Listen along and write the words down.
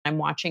I'm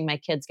watching my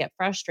kids get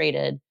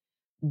frustrated,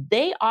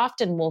 they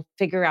often will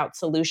figure out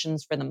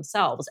solutions for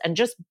themselves. And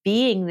just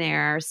being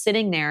there,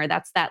 sitting there,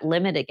 that's that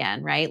limit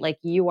again, right? Like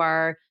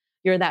you're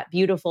that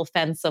beautiful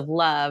fence of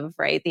love,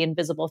 right? The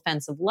invisible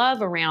fence of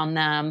love around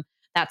them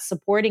that's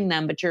supporting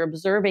them, but you're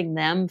observing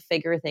them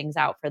figure things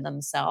out for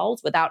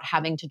themselves without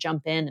having to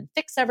jump in and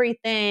fix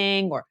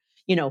everything or,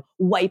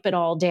 wipe it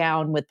all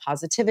down with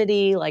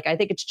positivity. Like, I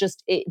think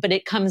but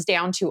it comes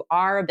down to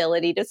our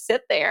ability to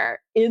sit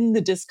there in the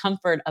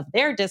discomfort of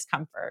their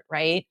discomfort,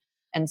 right?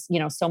 And,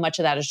 so much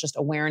of that is just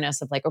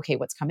awareness of like, okay,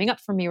 what's coming up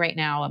for me right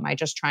now? Am I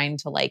just trying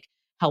to like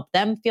help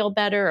them feel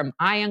better? Am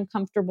I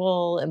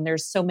uncomfortable? And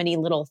there's so many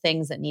little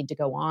things that need to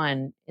go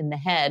on in the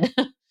head,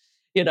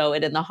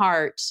 and in the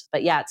heart.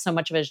 But yeah, so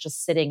much of it is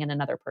just sitting in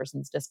another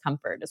person's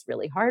discomfort is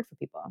really hard for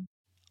people.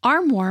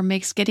 Armoire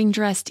makes getting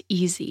dressed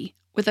easy.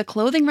 With a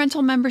clothing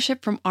rental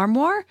membership from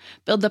Armoire,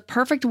 build the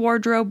perfect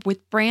wardrobe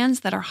with brands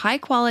that are high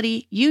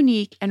quality,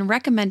 unique, and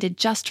recommended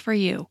just for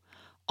you.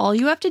 All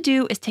you have to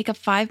do is take a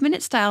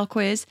 5-minute style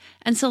quiz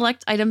and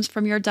select items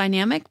from your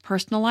dynamic,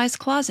 personalized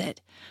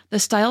closet. The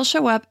styles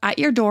show up at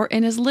your door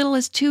in as little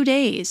as 2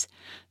 days.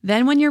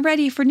 Then when you're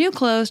ready for new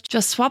clothes,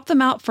 just swap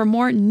them out for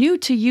more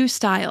new-to-you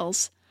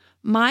styles.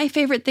 My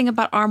favorite thing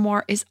about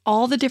Armoire is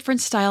all the different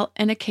style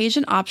and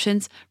occasion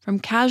options, from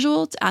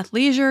casual to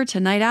athleisure to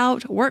night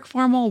out, work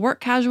formal,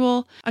 work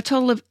casual, a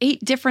total of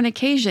 8 different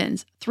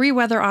occasions, 3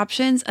 weather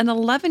options, and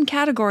 11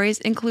 categories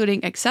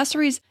including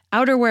accessories,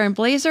 outerwear, and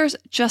blazers,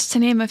 just to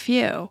name a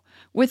few.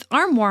 With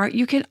Armoire,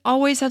 you can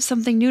always have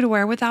something new to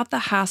wear without the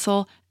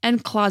hassle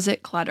and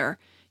closet clutter.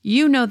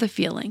 You know the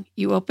feeling.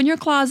 You open your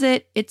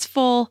closet, it's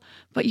full,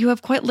 but you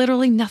have quite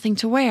literally nothing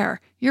to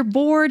wear. You're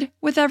bored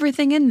with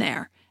everything in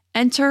there.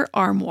 Enter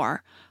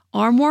Armoire.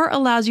 Armoire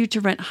allows you to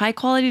rent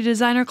high-quality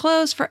designer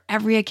clothes for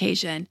every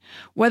occasion.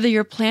 Whether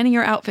you're planning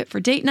your outfit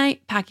for date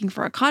night, packing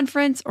for a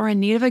conference, or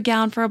in need of a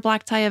gown for a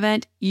black tie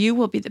event, you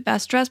will be the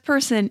best-dressed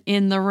person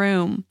in the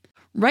room.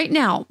 Right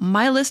now,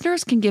 my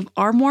listeners can give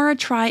Armoire a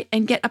try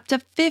and get up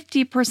to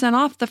 50%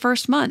 off the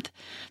first month.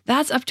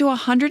 That's up to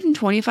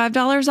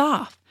 $125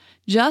 off.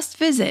 Just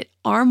visit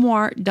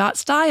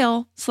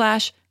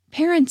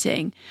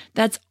armoire.style/parenting.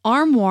 That's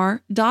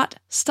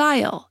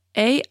armoire.style.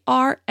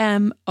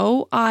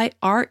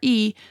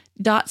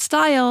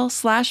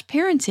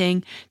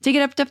 ARMOIRE.style/parenting to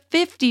get up to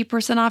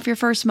 50% off your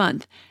first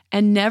month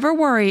and never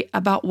worry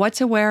about what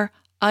to wear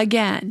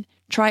again.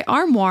 Try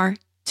Armoire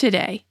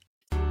today.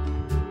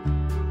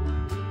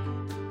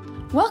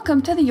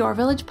 Welcome to the Your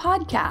Village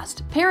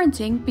podcast,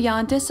 Parenting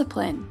Beyond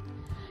Discipline.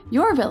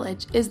 Your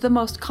Village is the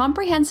most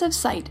comprehensive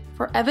site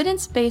for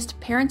evidence-based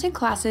parenting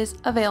classes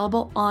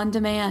available on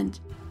demand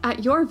at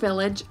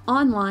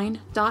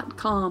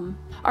yourvillageonline.com.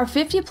 Our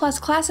 50-plus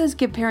classes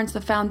give parents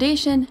the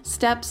foundation,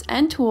 steps,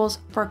 and tools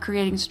for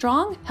creating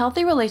strong,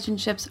 healthy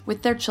relationships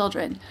with their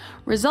children,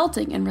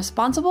 resulting in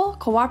responsible,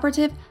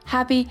 cooperative,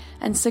 happy,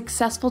 and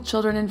successful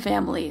children and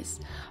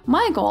families.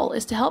 My goal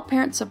is to help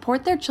parents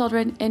support their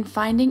children in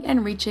finding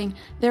and reaching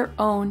their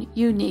own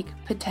unique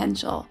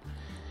potential.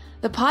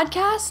 The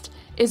podcast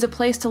is a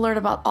place to learn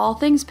about all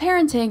things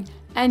parenting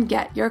and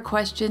get your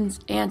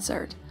questions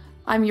answered.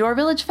 I'm Your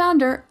Village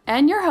founder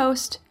and your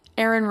host,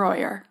 Erin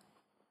Royer.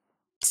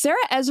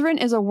 Sarah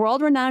Ezrin is a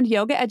world-renowned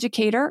yoga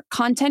educator,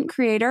 content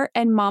creator,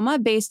 and mama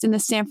based in the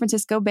San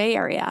Francisco Bay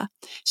Area.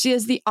 She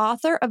is the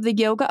author of The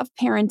Yoga of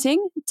Parenting,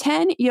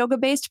 10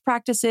 yoga-based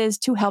practices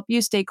to help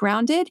you stay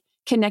grounded,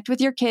 connect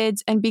with your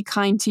kids, and be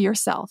kind to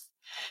yourself.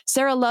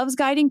 Sarah loves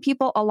guiding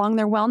people along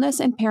their wellness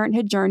and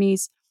parenthood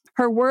journeys.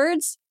 Her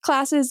words,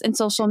 classes, and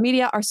social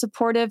media are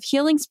supportive,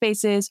 healing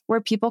spaces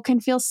where people can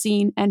feel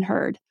seen and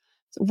heard.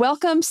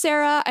 Welcome,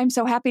 Sarah. I'm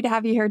so happy to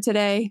have you here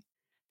today.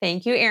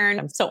 Thank you, Erin.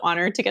 I'm so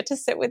honored to get to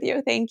sit with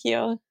you. Thank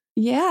you.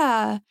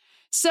 Yeah.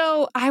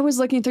 So I was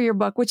looking through your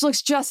book, which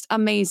looks just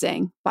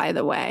amazing, by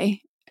the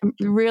way.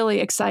 Really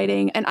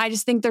exciting. And I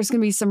just think there's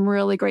going to be some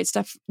really great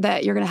stuff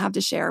that you're going to have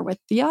to share with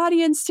the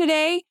audience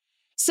today.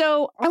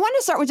 So I want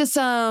to start with just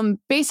some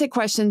basic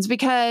questions,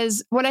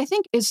 because what I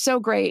think is so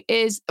great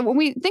is when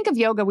we think of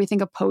yoga, we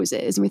think of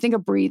poses and we think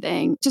of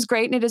breathing, which is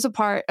great. And it is a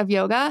part of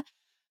yoga.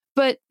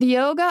 But the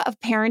yoga of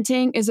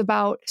parenting is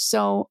about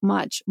so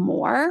much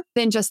more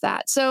than just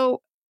that.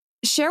 So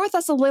share with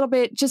us a little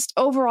bit, just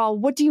overall,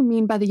 what do you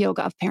mean by the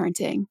yoga of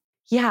parenting?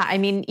 Yeah, I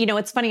mean,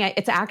 it's funny.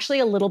 It's actually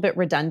a little bit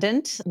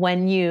redundant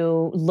when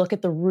you look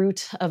at the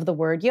root of the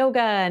word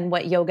yoga and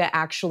what yoga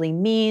actually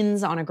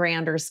means on a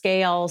grander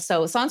scale.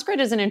 So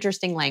Sanskrit is an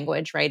interesting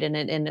language, right? And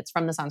it's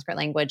from the Sanskrit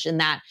language in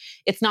that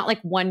it's not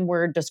like one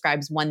word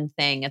describes one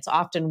thing. It's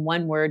often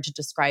one word to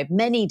describe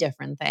many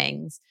different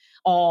things,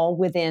 all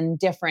within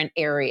different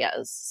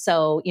areas.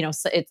 So,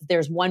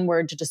 there's one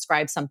word to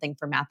describe something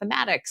for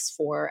mathematics,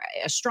 for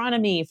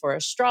astronomy, for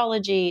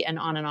astrology, and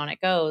on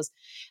it goes.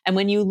 And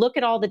when you look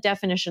at all the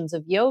definitions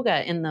of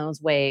yoga in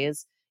those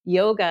ways,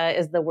 yoga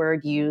is the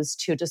word used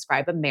to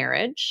describe a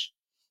marriage.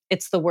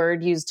 It's the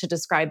word used to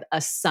describe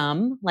a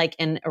sum, like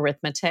in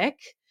arithmetic.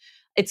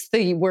 It's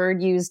the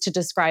word used to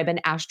describe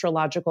an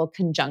astrological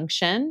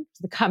conjunction,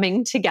 the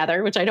coming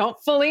together, which I don't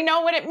fully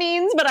know what it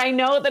means, but I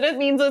know that it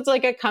means it's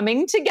like a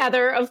coming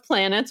together of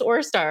planets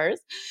or stars.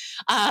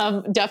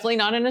 Definitely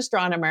not an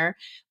astronomer.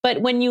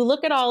 But when you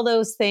look at all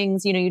those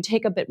things, you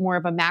take a bit more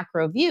of a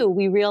macro view,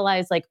 we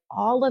realize like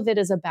all of it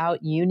is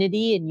about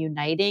unity and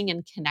uniting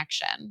and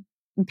connection.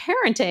 And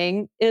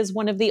parenting is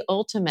one of the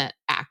ultimate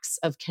acts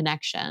of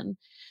connection.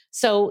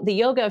 So the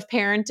yoga of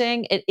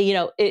parenting,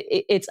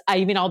 it's,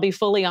 I mean, I'll be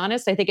fully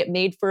honest. I think it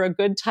made for a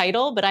good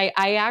title, but I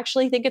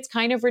actually think it's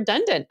kind of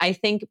redundant. I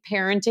think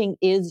parenting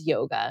is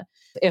yoga.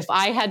 If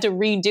I had to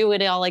redo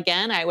it all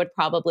again, I would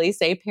probably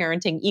say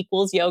parenting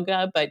equals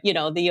yoga, but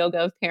the yoga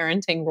of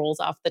parenting rolls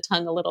off the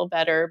tongue a little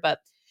better. But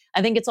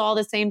I think it's all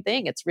the same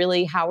thing. It's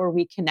really, how are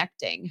we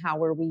connecting?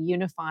 How are we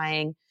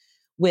unifying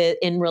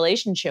in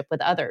relationship with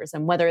others?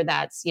 And whether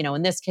that's,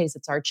 in this case,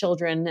 it's our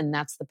children and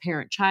that's the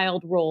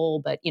parent-child role,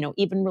 but,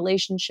 even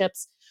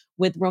relationships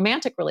with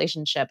romantic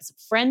relationships,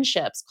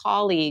 friendships,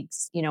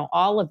 colleagues,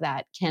 all of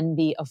that can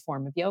be a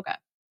form of yoga.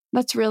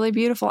 That's really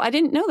beautiful. I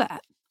didn't know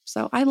that.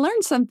 So I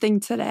learned something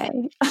today.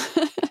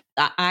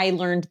 I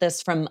learned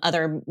this from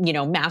other,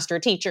 master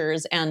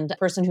teachers, and the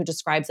person who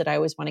describes it, I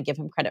always want to give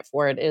him credit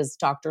for it, is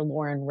Dr.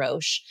 Lauren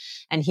Roche.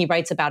 And he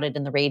writes about it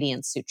in the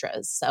Radiance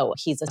Sutras. So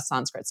he's a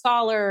Sanskrit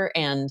scholar.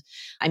 And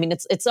I mean,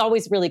 it's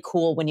always really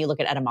cool when you look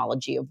at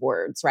etymology of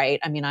words, right?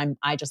 I mean,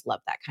 I just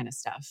love that kind of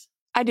stuff.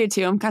 I do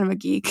too. I'm kind of a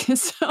geek.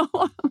 So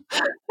I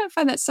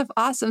find that stuff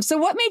awesome. So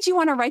what made you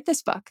want to write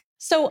this book?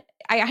 So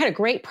I had a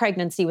great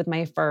pregnancy with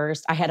my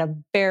first. I had a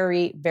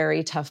very,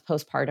 very tough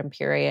postpartum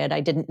period. I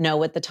didn't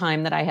know at the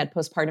time that I had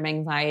postpartum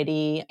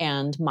anxiety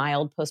and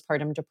mild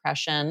postpartum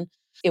depression.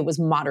 It was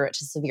moderate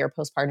to severe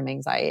postpartum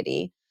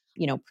anxiety,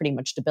 pretty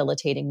much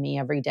debilitating me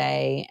every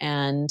day.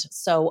 And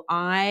so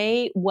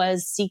I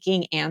was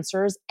seeking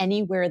answers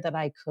anywhere that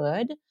I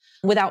could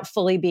without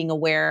fully being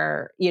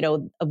aware,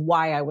 of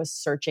why I was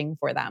searching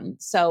for them.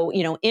 So,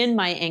 in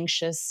my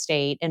anxious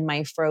state, in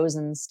my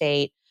frozen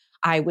state,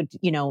 I would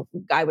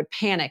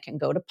panic and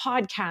go to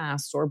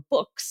podcasts or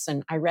books,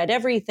 and I read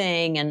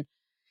everything. And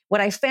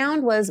what I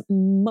found was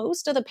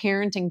most of the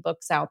parenting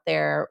books out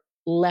there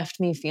left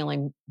me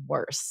feeling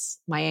worse.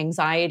 My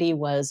anxiety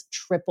was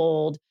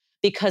tripled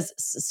because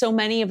so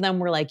many of them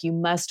were like, you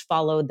must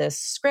follow this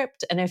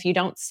script. And if you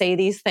don't say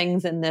these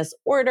things in this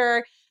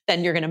order,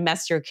 then you're going to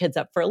mess your kids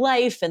up for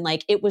life. And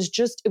like, it was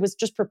just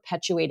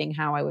perpetuating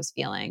how I was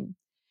feeling.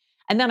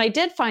 And then I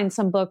did find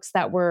some books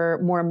that were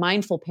more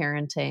mindful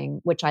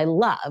parenting, which I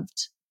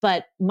loved,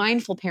 but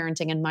mindful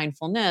parenting and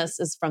mindfulness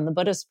is from the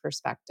Buddhist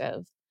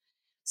perspective.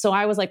 So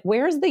I was like,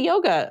 where's the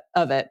yoga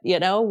of it?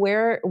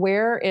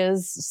 Where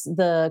is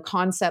the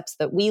concepts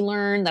that we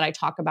learn, that I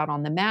talk about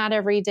on the mat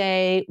every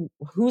day?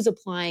 Who's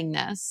applying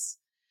this?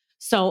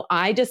 So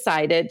I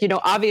decided,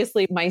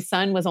 obviously my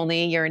son was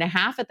only 1.5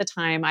 years at the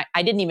time.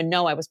 I didn't even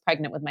know I was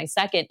pregnant with my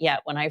second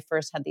yet when I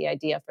first had the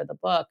idea for the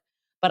book.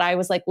 But I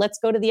was like, let's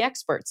go to the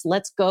experts.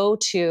 Let's go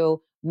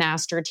to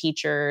master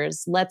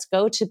teachers. Let's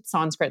go to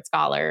Sanskrit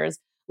scholars.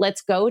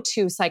 Let's go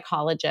to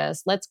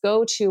psychologists. Let's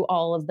go to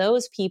all of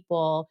those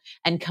people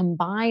and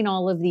combine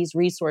all of these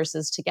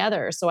resources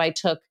together. So I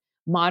took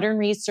modern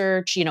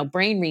research,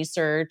 brain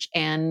research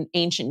and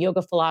ancient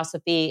yoga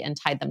philosophy and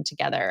tied them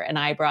together. And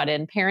I brought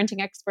in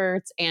parenting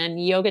experts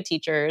and yoga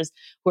teachers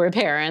who are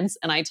parents,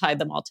 and I tied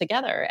them all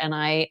together. And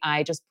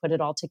I just put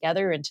it all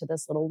together into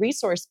this little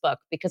resource book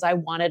because I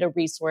wanted a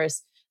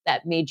resource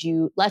that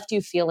left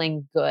you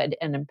feeling good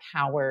and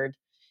empowered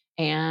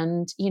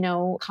and,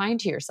 kind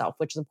to yourself,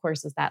 which of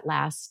course is that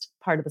last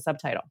part of the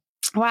subtitle.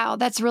 Wow,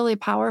 that's really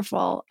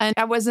powerful. And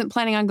I wasn't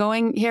planning on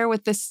going here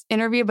with this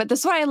interview, but this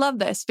is why I love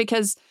this,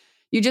 because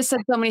you just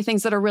said so many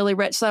things that are really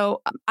rich.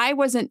 So I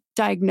wasn't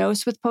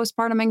diagnosed with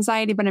postpartum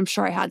anxiety, but I'm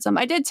sure I had some.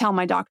 I did tell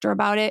my doctor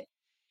about it.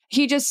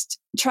 He just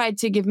tried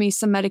to give me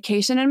some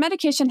medication, and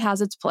medication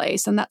has its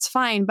place, and that's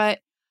fine. But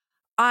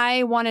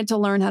I wanted to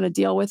learn how to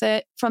deal with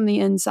it from the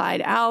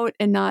inside out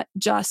and not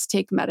just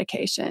take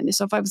medication.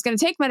 So if I was going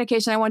to take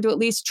medication, I wanted to at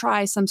least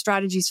try some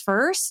strategies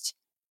first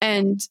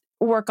and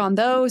work on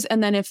those.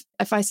 And then if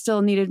I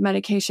still needed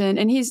medication,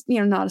 and he's,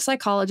 not a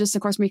psychologist,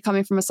 of course, me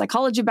coming from a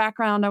psychology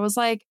background, I was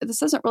like,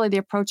 this isn't really the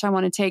approach I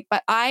want to take.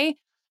 But I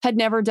had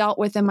never dealt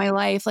with in my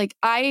life. Like,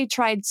 I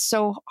tried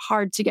so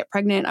hard to get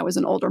pregnant. I was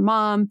an older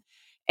mom.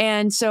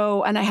 And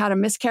I had a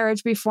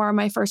miscarriage before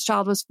my first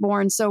child was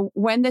born. So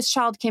when this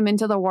child came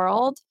into the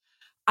world,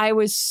 I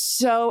was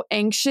so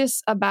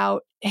anxious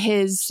about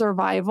his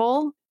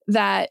survival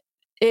that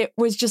it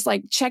was just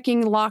like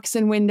checking locks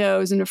and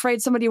windows and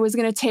afraid somebody was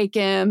going to take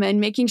him and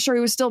making sure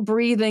he was still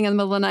breathing in the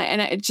middle of the night.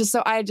 And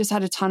I just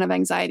had a ton of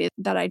anxiety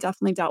that I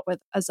definitely dealt with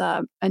as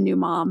a new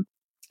mom.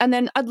 And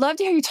then I'd love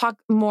to hear you talk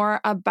more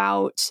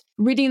about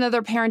reading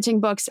other parenting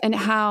books and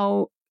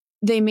how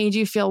they made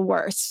you feel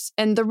worse.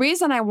 And the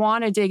reason I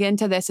want to dig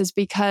into this is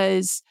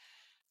because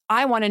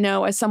I want to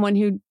know, as someone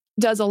who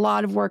does a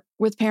lot of work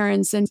with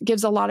parents and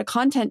gives a lot of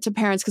content to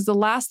parents, because the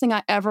last thing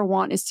I ever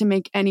want is to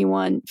make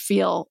anyone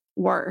feel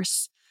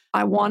worse.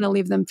 I want to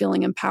leave them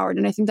feeling empowered.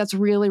 And I think that's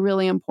really,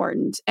 really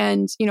important.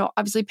 And,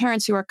 obviously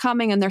parents who are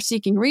coming and they're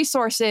seeking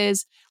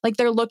resources, like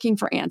they're looking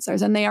for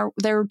answers and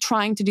they're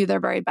trying to do their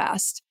very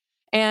best.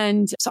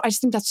 And so I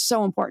just think that's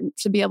so important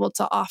to be able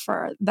to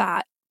offer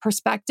that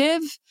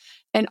perspective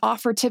and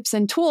offer tips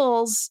and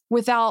tools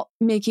without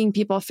making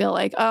people feel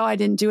like, oh, I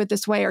didn't do it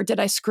this way, or did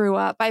I screw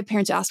up? I have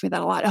parents ask me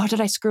that a lot. Oh, did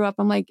I screw up?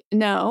 I'm like,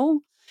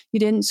 no, you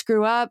didn't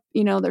screw up.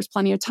 There's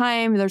plenty of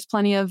time. There's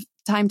plenty of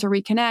time to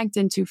reconnect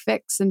and to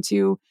fix and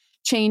to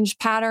change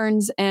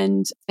patterns.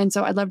 And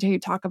so I'd love to hear you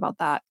talk about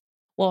that.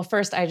 Well,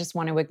 first, I just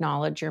want to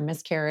acknowledge your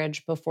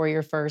miscarriage before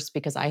your first,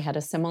 because I had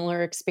a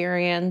similar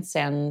experience.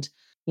 And,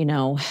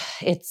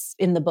 it's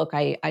in the book,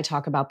 I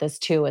talk about this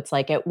too. It's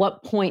like, at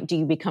what point do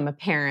you become a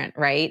parent,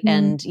 right?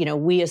 And,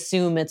 we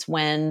assume it's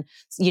when,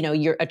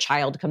 a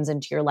child comes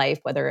into your life,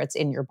 whether it's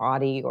in your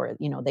body or,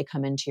 they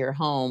come into your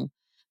home.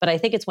 But I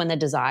think it's when the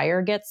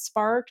desire gets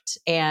sparked.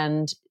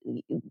 And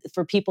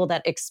for people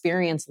that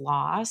experience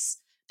loss,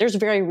 there's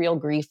very real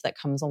grief that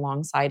comes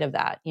alongside of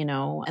that,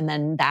 and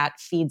then that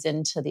feeds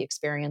into the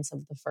experience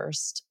of the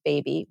first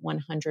baby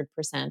 100%,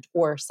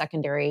 or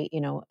secondary,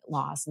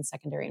 loss and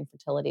secondary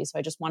infertility. So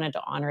I just wanted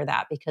to honor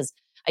that, because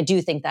I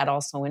do think that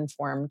also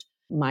informed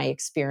my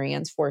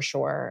experience for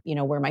sure,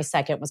 where my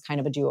second was kind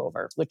of a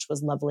do-over, which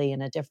was lovely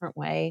in a different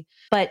way.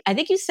 But I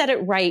think you said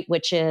it right,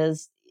 which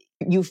is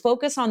you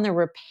focus on the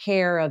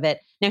repair of it.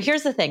 Now,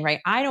 here's the thing, right?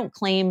 I'm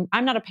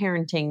not a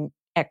parenting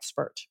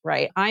expert,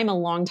 right? I'm a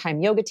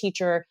longtime yoga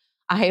teacher.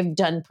 I've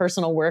done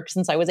personal work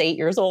since I was 8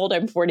 years old.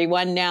 I'm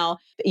 41 now.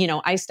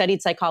 I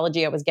studied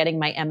psychology. I was getting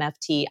my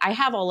MFT. I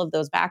have all of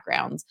those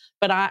backgrounds,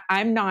 but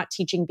I'm not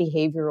teaching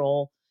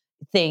behavioral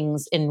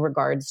things in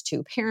regards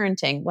to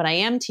parenting. What I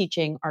am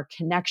teaching are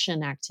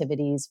connection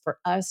activities for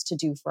us to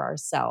do for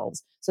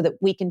ourselves so that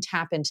we can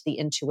tap into the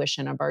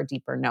intuition of our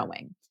deeper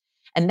knowing.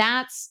 And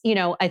that's,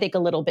 I think a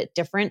little bit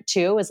different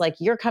too, is like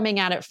you're coming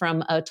at it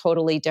from a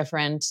totally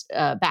different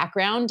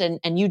background,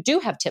 and you do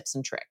have tips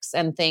and tricks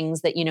and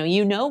things that,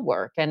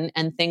 work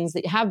and things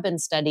that have been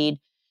studied.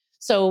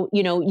 So,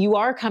 you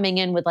are coming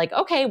in with like,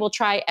 okay, we'll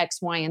try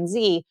X, Y, and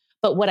Z.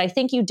 But what I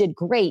think you did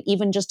great,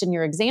 even just in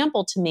your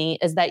example to me,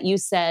 is that you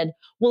said,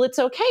 well, it's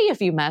okay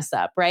if you mess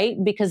up, right?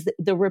 Because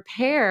the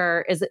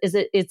repair is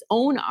its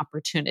own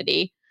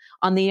opportunity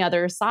on the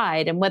other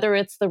side. And whether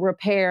it's the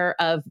repair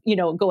of,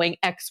 going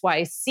X,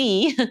 Y,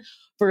 C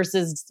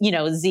versus,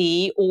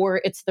 Z,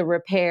 or it's the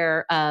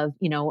repair of,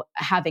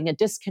 having a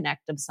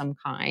disconnect of some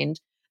kind,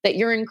 that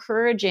you're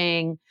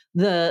encouraging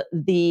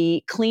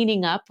the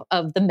cleaning up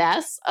of the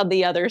mess on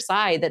the other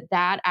side,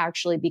 that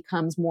actually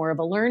becomes more of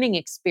a learning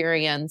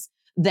experience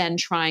than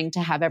trying to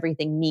have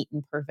everything neat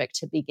and perfect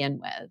to begin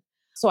with.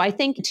 So I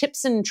think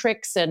tips and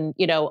tricks and,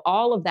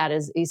 all of that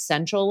is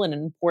essential and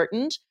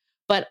important.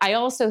 But I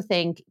also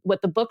think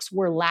what the books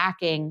were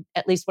lacking,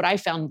 at least what I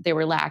found they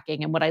were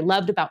lacking, and what I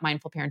loved about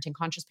mindful parenting,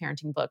 conscious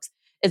parenting books,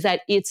 is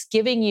that it's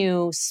giving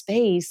you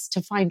space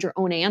to find your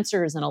own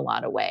answers in a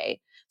lot of ways.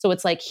 So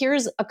it's like,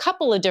 here's a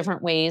couple of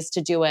different ways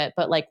to do it,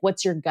 but like,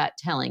 what's your gut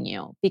telling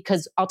you?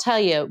 Because I'll tell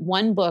you,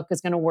 one book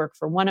is going to work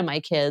for one of my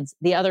kids.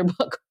 The other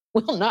book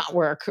will not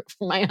work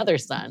for my other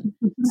son.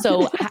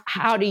 So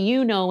how do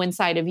you know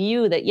inside of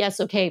you that, yes,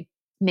 okay,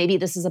 maybe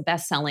this is a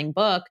best-selling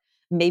book.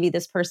 Maybe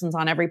this person's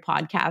on every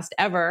podcast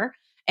ever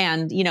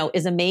and,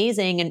 is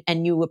amazing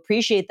and you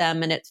appreciate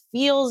them and it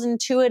feels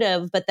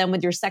intuitive, but then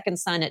with your second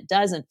son, it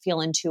doesn't feel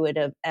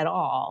intuitive at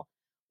all.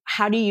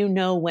 How do you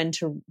know when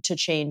to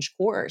change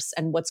course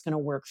and what's going to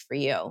work for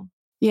you?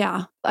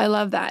 Yeah, I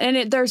love that.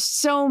 And there's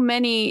so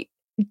many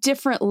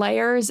different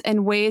layers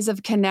and ways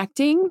of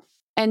connecting.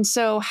 And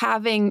so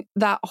having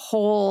that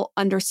whole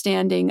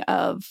understanding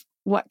of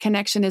what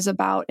connection is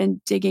about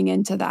and digging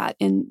into that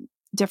in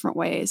different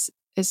ways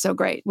is so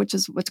great, which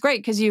is what's great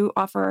because you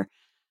offer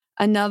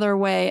another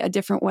way, a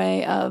different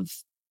way of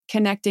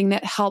connecting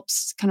that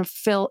helps kind of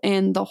fill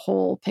in the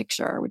whole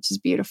picture, which is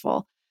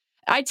beautiful.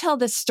 I tell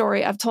this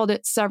story, I've told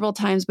it several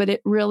times, but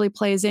it really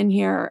plays in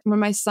here. When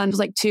my son was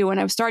like 2 and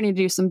I was starting to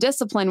do some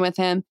discipline with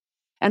him,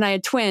 and I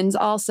had twins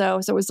also.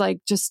 So it was like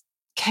just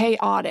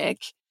chaotic.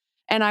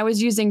 And I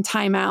was using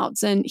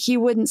timeouts and he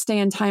wouldn't stay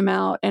in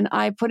timeout. And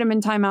I put him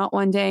in timeout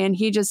one day and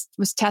he just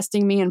was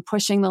testing me and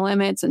pushing the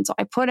limits. And so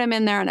I put him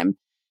in there and I'm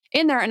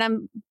in there and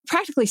I'm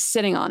practically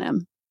sitting on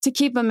him to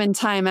keep him in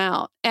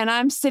timeout. And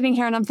I'm sitting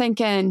here and I'm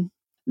thinking,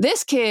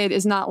 this kid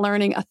is not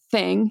learning a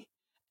thing.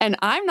 And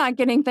I'm not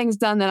getting things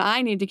done that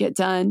I need to get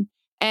done.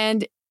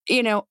 And,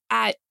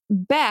 at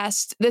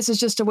best, this is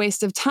just a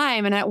waste of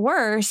time. And at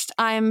worst,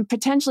 I'm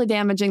potentially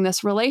damaging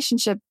this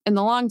relationship in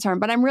the long term,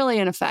 but I'm really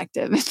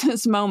ineffective at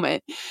this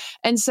moment.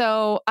 And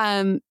so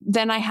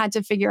then I had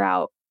to figure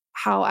out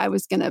how I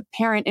was going to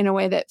parent in a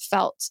way that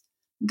felt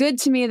good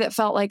to me, that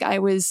felt like I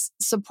was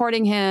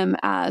supporting him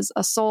as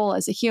a soul,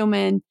 as a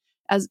human,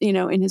 as,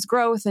 in his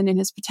growth and in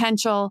his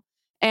potential.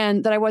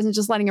 And that I wasn't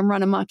just letting him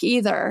run amok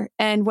either.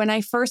 And when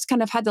I first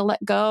kind of had to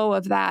let go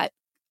of that,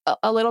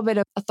 a little bit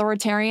of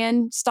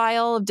authoritarian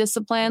style of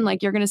discipline,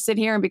 like you're going to sit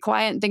here and be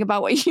quiet and think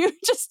about what you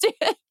just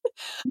did,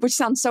 which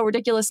sounds so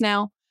ridiculous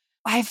now.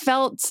 I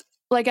felt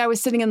like I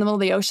was sitting in the middle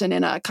of the ocean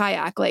in a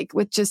kayak, like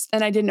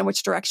and I didn't know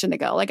which direction to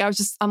go. Like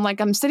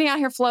I'm sitting out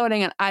here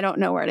floating and I don't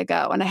know where to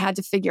go. And I had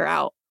to figure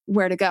out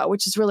where to go,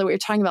 which is really what you're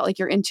talking about, like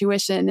your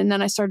intuition. And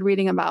then I started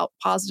reading about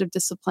positive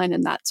discipline,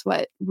 and that's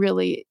what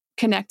really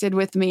connected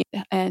with me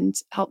and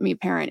helped me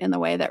parent in the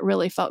way that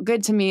really felt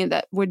good to me,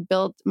 that would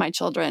build my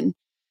children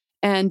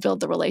and build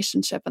the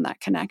relationship and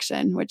that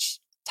connection, which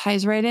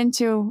ties right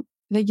into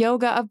the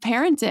yoga of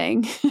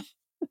parenting.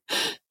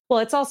 Well,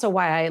 it's also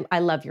why I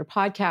love your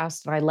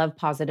podcast and I love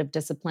positive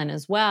discipline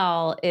as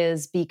well,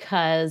 is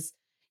because,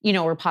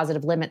 we're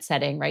positive limit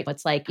setting, right?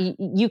 It's like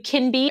you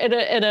can be in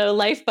a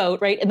lifeboat,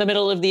 right, in the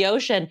middle of the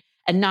ocean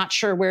and not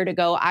sure where to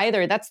go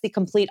either. That's the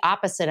complete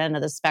opposite end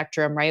of the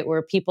spectrum, right?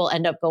 Where people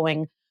end up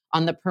going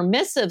on the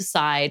permissive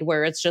side,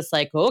 where it's just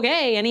like,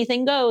 okay,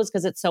 anything goes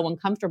because it's so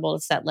uncomfortable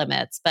to set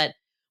limits. But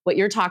what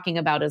you're talking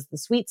about is the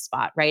sweet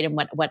spot, right? And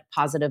what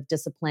positive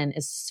discipline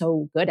is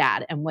so good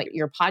at, and what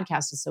your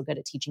podcast is so good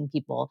at teaching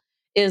people,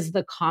 is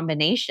the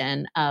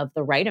combination of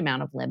the right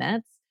amount of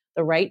limits,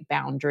 the right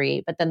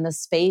boundary, but then the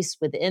space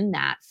within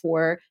that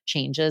for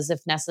changes if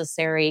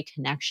necessary,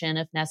 connection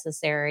if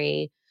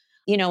necessary.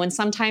 And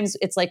sometimes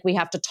it's like we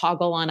have to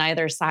toggle on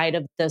either side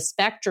of the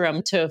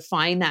spectrum to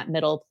find that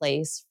middle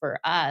place for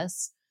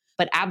us.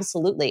 But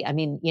absolutely, I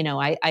mean,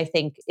 I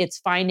think it's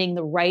finding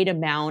the right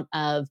amount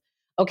of,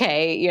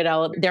 okay,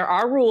 there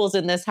are rules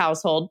in this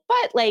household,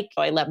 but like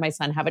I let my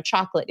son have a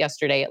chocolate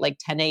yesterday at like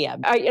 10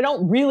 a.m. I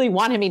don't really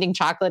want him eating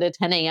chocolate at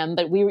 10 a.m.,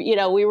 but we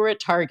were at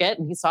Target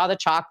and he saw the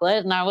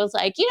chocolate and I was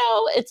like,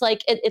 it's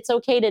like, it's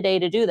okay today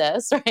to do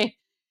this, right?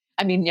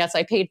 I mean, yes,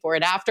 I paid for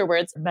it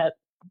afterwards, but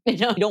you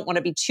don't want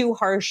to be too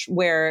harsh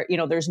where,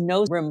 there's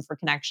no room for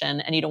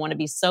connection, and you don't want to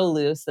be so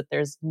loose that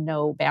there's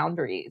no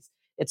boundaries.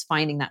 It's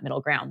finding that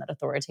middle ground, that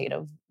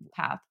authoritative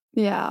path.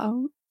 Yeah,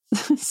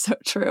 so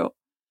true.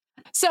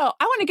 So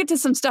I want to get to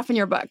some stuff in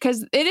your book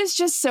because it is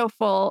just so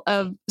full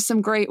of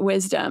some great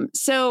wisdom.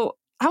 So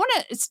I want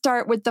to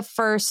start with the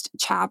first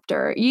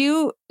chapter.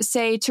 You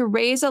say to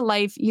raise a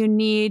life, you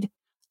need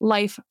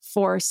life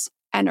force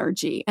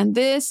energy. And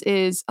this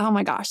is, oh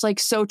my gosh, like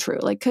so true.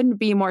 Like couldn't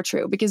be more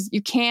true, because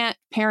you can't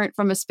parent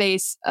from a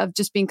space of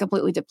just being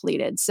completely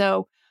depleted.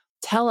 So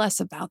tell us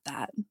about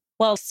that.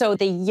 Well, so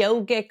the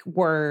yogic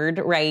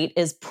word, right,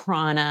 is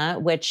prana,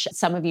 which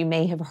some of you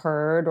may have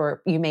heard,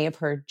 or you may have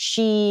heard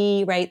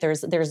chi, right?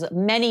 There's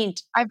many.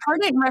 I've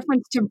heard it in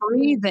reference to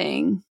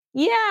breathing.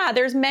 Yeah,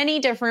 there's many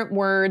different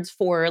words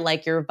for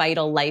like your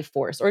vital life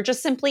force, or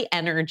just simply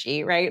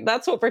energy, right?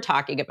 That's what we're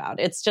talking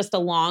about. It's just a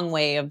long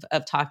way of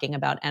talking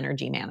about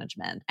energy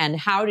management. And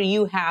how do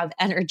you have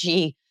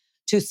energy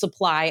to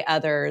supply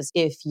others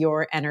if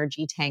your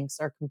energy tanks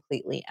are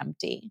completely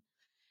empty?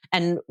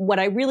 And what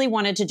I really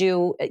wanted to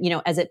do,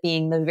 as it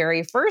being the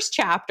very first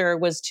chapter,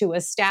 was to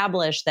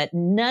establish that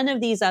none of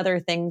these other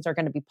things are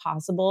going to be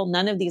possible.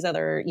 None of these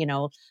other,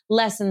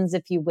 lessons,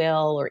 if you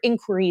will, or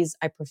inquiries,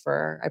 I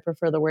prefer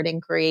the word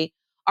inquiry,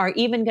 are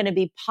even going to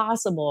be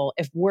possible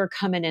if we're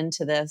coming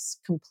into this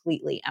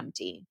completely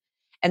empty.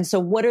 And so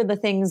what are the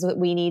things that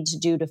we need to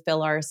do to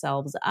fill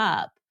ourselves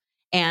up?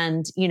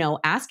 And,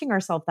 asking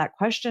ourselves that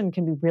question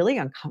can be really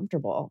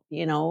uncomfortable,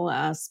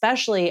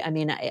 especially, I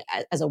mean,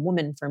 as a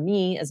woman, for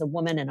me, as a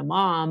woman and a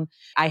mom,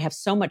 I have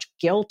so much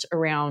guilt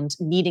around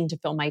needing to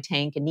fill my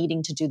tank and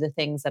needing to do the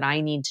things that I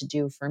need to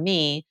do for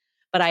me.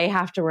 But I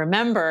have to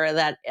remember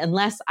that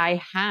unless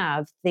I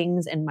have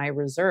things in my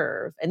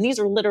reserve, and these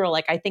are literal,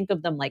 like I think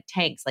of them like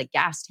tanks, like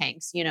gas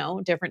tanks,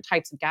 different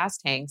types of gas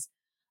tanks,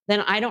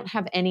 then I don't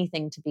have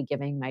anything to be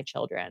giving my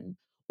children.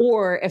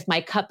 Or if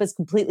my cup is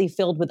completely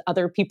filled with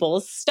other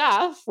people's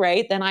stuff,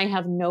 right, then I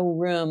have no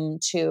room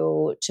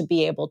to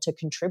be able to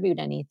contribute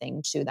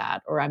anything to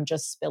that, or I'm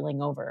just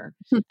spilling over.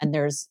 And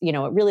there's, it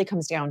really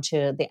comes down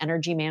to the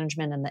energy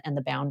management and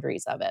the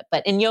boundaries of it.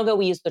 But in yoga,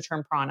 we use the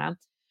term prana.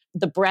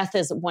 The breath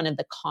is one of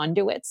the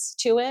conduits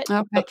to it,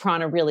 okay. But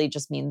prana really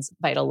just means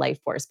vital life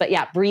force. But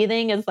yeah,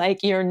 breathing is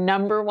like your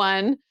number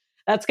one.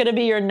 That's going to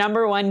be your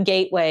number one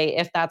gateway,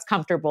 if that's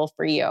comfortable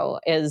for you,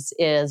 is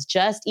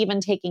just even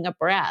taking a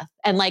breath.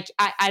 And like,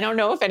 I don't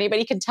know if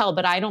anybody can tell,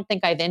 but I don't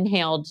think I've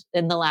inhaled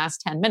in the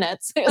last 10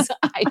 minutes because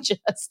I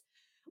just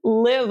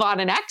live on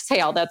an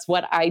exhale. That's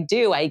what I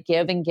do. I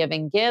give and give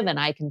and give, and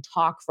I can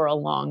talk for a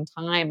long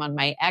time on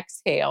my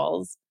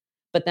exhales.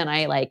 But then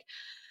I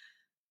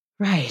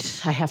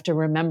I have to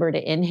remember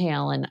to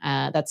inhale. And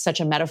that's such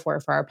a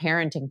metaphor for our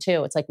parenting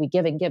too. It's like we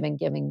give and give and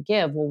give and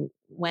give. Well,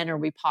 when are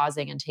we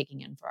pausing and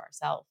taking in for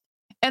ourselves?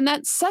 And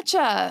that's such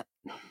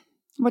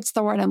what's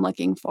the word I'm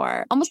looking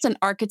for? Almost an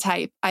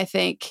archetype, I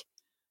think,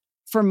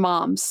 for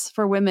moms,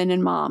 for women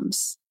and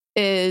moms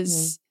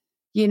is,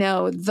 I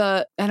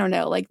don't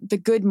know, like the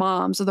good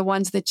moms are the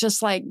ones that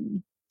just like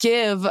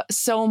give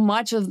so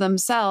much of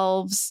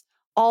themselves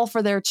all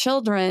for their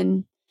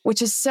children,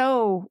 which is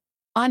so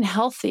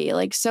unhealthy,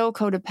 like so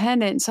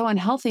codependent, so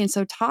unhealthy and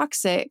so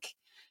toxic.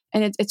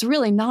 And it's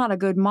really not a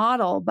good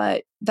model,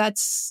 but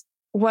that's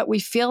what we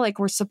feel like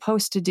we're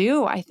supposed to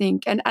do, I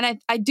think. And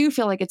I do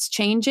feel like it's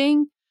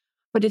changing,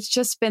 but it's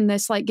just been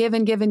this like give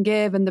and give and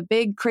give, and the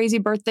big crazy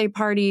birthday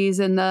parties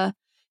and the,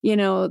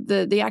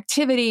 the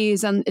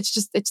activities, and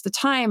it's the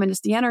time and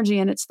it's the energy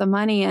and it's the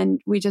money.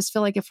 And we just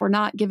feel like if we're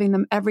not giving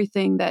them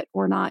everything, that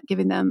we're not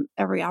giving them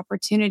every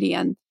opportunity.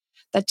 And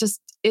that just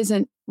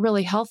isn't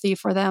really healthy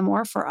for them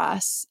or for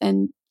us.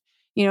 And,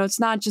 it's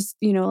not just,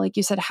 like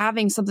you said,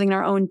 having something in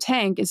our own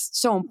tank is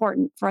so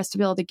important for us to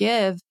be able to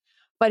give,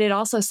 but it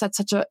also sets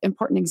such an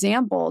important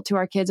example to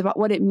our kids about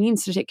what it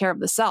means to take care of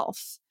the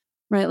self,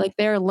 right? Like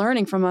they're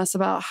learning from us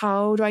about,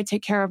 how do I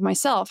take care of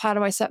myself? How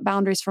do I set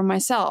boundaries for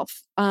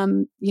myself?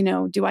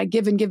 Do I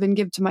give and give and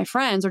give to my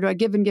friends, or do I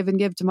give and give and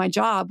give to my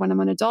job when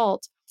I'm an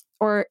adult?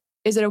 Or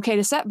is it okay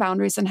to set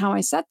boundaries, and how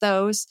I set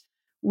those?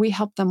 We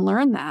help them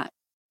learn that.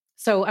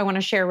 So I want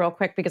to share real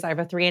quick, because I have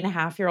a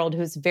 3.5-year-old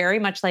who's very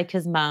much like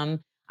his mom.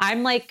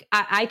 I'm like,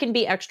 I can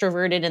be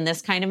extroverted in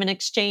this kind of an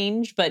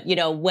exchange, but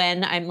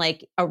when I'm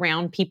like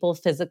around people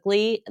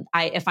physically,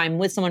 if I'm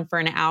with someone for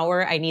an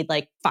hour, I need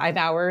like 5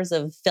 hours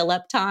of fill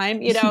up time.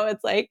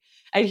 It's like,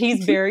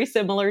 he's very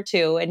similar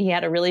too. And he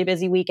had a really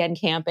busy weekend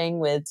camping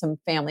with some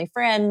family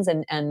friends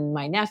and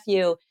my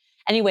nephew.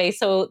 Anyway,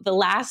 so the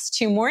last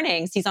 2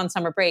 mornings, he's on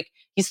summer break.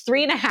 He's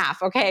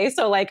 3.5. Okay.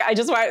 So like, I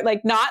just want,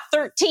 like, not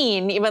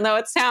 13, even though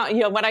it's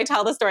when I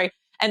tell the story.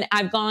 And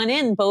I've gone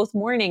in both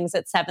mornings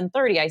at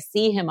 7:30. I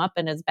see him up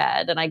in his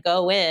bed and I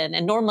go in,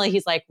 and normally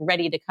he's like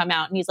ready to come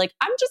out. And he's like,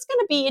 I'm just going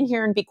to be in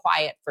here and be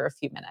quiet for a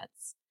few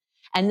minutes.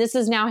 And this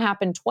has now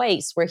happened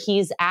twice, where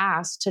he's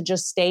asked to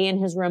just stay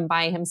in his room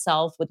by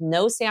himself with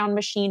no sound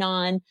machine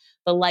on,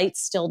 the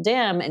lights still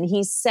dim. And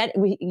he's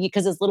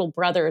because his little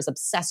brother is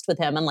obsessed with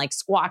him and like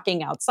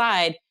squawking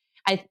outside.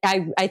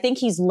 I think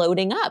he's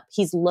loading up.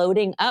 He's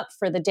loading up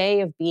for the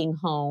day of being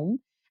home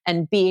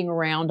and being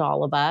around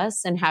all of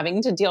us and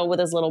having to deal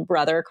with his little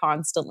brother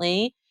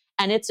constantly.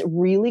 And it's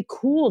really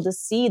cool to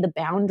see the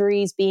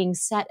boundaries being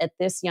set at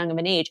this young of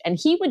an age. And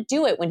he would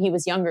do it when he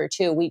was younger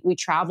too. We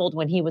traveled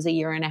when he was 1.5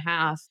 years,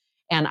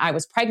 and I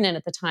was pregnant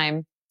at the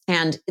time.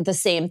 And the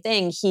same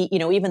thing, he,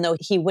 even though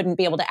he wouldn't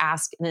be able to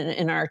ask in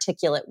an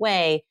articulate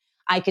way,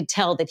 I could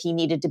tell that he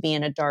needed to be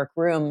in a dark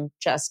room,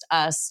 just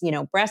us,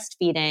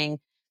 breastfeeding,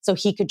 so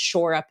he could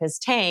shore up his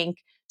tank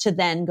to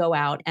then go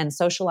out and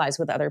socialize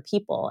with other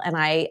people. And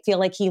I feel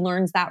like he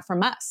learns that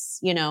from us,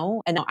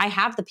 and I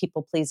have the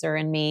people pleaser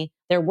in me.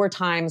 There were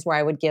times where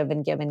I would give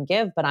and give and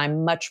give, but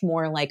I'm much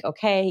more like,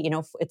 okay,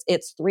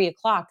 it's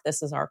 3:00.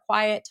 This is our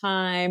quiet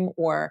time,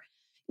 or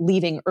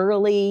leaving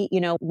early,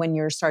 when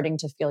you're starting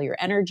to feel your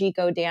energy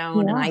go down.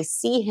 Yeah. And I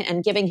see him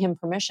and giving him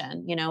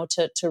permission,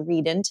 to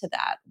read into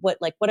that.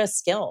 What a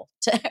skill.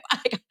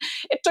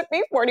 It took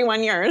me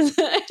 41 years,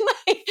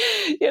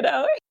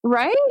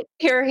 Right?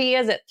 Here he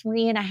is at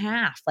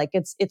 3.5. Like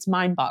it's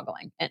mind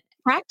boggling. And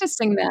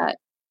Practicing that.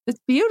 It's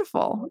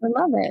beautiful. I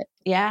love it.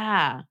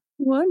 yeah.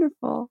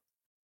 Wonderful.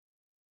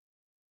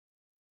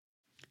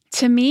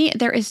 To me,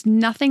 there is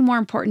nothing more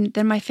important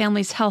than my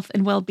family's health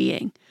and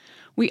well-being.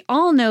 We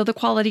all know the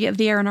quality of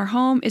the air in our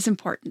home is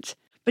important.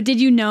 But did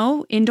you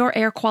know indoor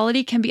air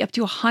quality can be up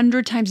to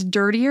 100 times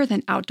dirtier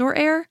than outdoor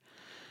air?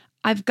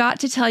 I've got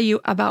to tell you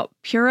about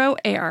Puro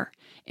Air.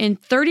 In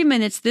 30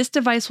 minutes, this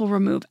device will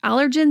remove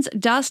allergens,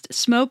 dust,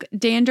 smoke,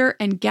 dander,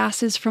 and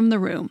gases from the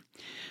room.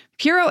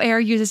 Puro Air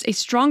uses a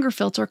stronger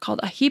filter called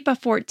a HEPA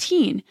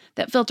 14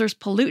 that filters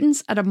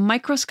pollutants at a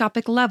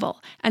microscopic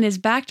level and is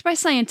backed by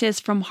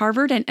scientists from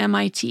Harvard and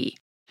MIT.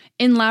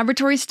 In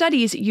laboratory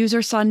studies,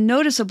 users saw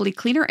noticeably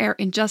cleaner air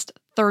in just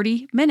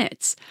 30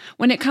 minutes.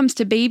 When it comes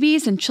to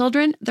babies and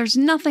children, there's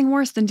nothing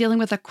worse than dealing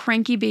with a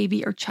cranky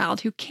baby or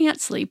child who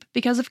can't sleep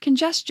because of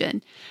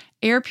congestion.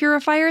 Air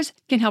purifiers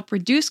can help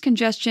reduce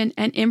congestion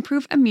and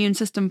improve immune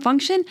system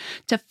function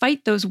to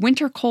fight those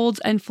winter colds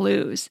and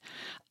flus.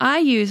 I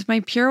use my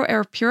Puro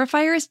Air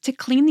purifiers to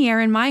clean the air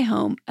in my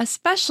home,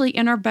 especially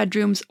in our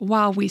bedrooms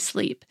while we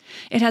sleep.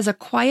 It has a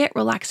quiet,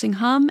 relaxing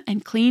hum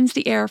and cleans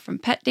the air from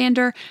pet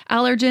dander,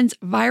 allergens,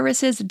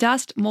 viruses,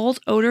 dust, mold,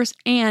 odors,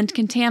 and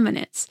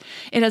contaminants.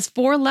 It has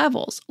 4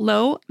 levels: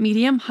 low,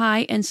 medium,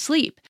 high, and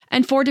sleep,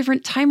 and 4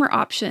 different timer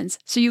options,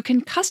 so you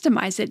can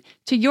customize it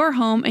to your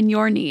home and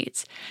your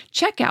needs.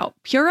 Check out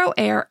Puro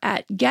Air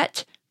at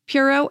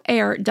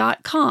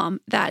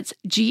getpuroair.com. That's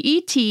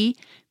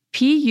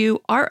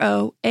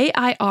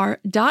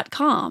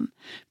GETPUROAIR.com.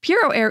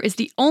 Puro Air is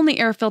the only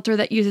air filter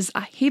that uses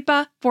a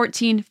HEPA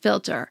 14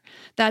 filter.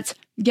 That's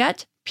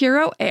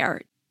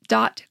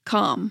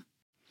getpuroair.com.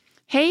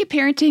 Hey,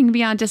 Parenting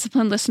Beyond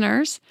Discipline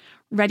listeners.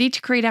 Ready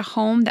to create a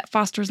home that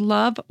fosters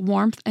love,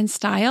 warmth, and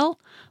style?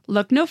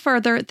 Look no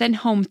further than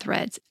Home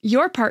Threads,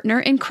 your partner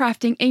in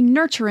crafting a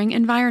nurturing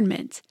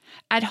environment.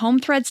 At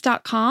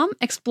homethreads.com,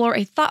 explore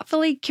a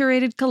thoughtfully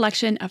curated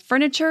collection of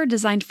furniture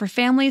designed for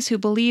families who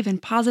believe in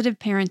positive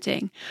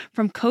parenting.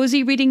 From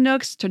cozy reading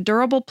nooks to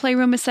durable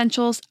playroom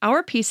essentials,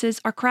 our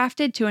pieces are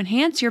crafted to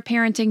enhance your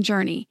parenting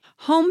journey.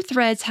 Home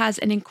Threads has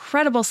an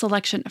incredible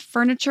selection of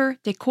furniture,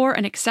 decor,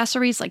 and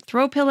accessories like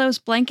throw pillows,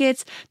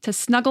 blankets, to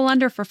snuggle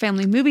under for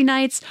family movie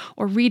nights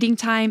or reading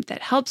time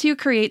that helps you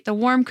create the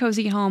warm,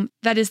 cozy home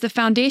that is the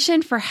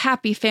foundation for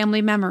happy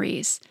family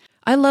memories.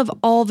 I love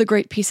all the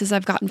great pieces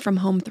I've gotten from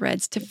Home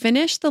Threads to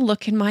finish the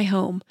look in my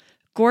home.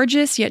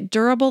 Gorgeous yet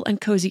durable and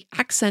cozy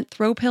accent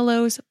throw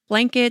pillows,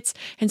 blankets,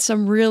 and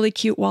some really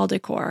cute wall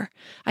decor.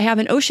 I have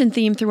an ocean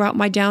theme throughout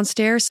my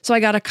downstairs, so I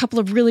got a couple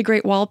of really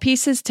great wall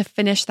pieces to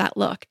finish that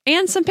look,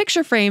 and some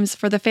picture frames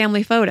for the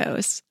family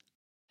photos.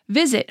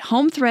 Visit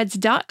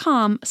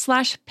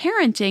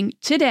homethreads.com/parenting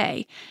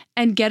today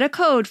and get a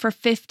code for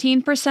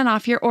 15%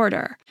 off your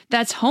order.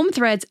 That's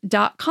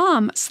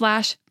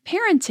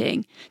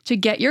homethreads.com/parenting to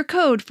get your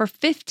code for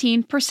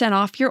 15%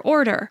 off your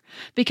order,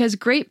 because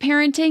great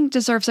parenting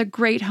deserves a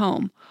great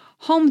home.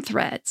 Home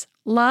Threads.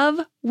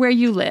 Love where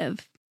you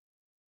live.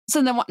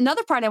 So then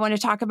another part I want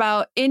to talk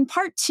about in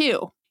part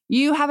 2,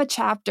 you have a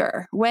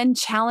chapter when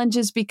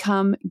challenges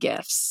become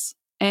gifts.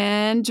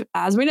 And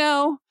as we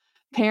know,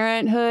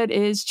 parenthood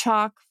is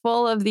chock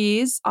full of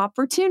these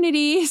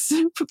opportunities,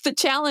 the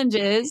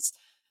challenges.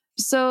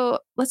 So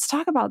let's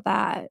talk about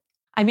that.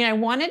 I mean, I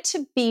wanted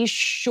to be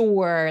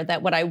sure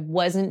that what I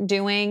wasn't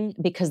doing,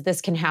 because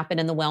this can happen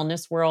in the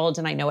wellness world,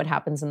 and I know it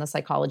happens in the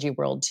psychology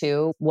world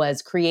too,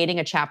 was creating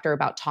a chapter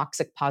about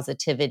toxic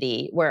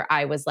positivity where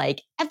I was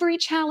like, every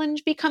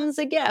challenge becomes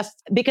a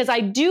gift. Because I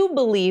do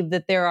believe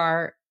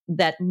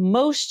that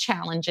most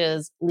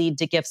challenges lead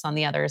to gifts on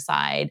the other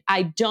side.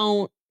 I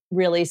don't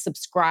really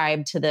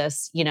subscribe to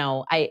this,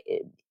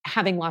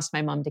 having lost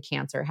my mom to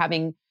cancer,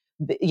 having,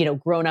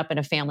 grown up in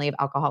a family of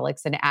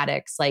alcoholics and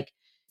addicts, like,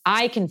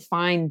 I can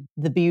find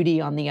the beauty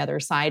on the other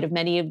side of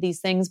many of these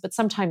things, but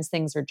sometimes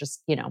things are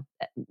just,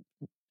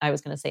 I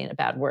was going to say in a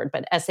bad word,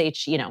 but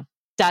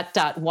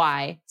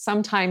Y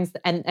sometimes,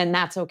 and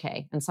that's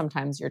okay. And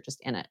sometimes you're just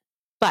in it.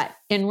 But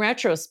in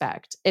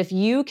retrospect, if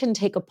you can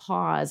take a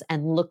pause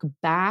and look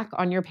back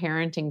on your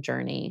parenting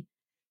journey,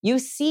 you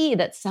see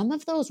that some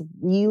of those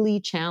really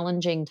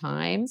challenging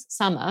times,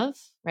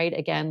 right?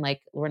 Again,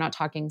 like, we're not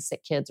talking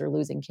sick kids or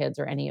losing kids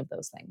or any of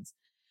those things,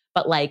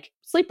 but like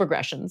sleep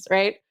regressions,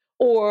 right?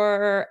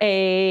 Or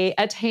a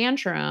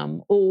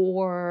tantrum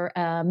or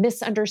a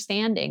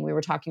misunderstanding. We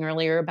were talking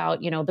earlier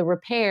about, the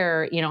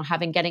repair,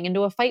 getting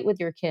into a fight with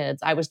your kids.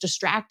 I was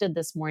distracted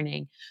this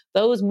morning.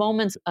 Those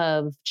moments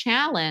of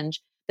challenge,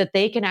 that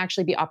they can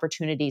actually be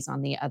opportunities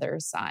on the other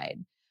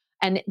side.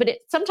 But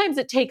sometimes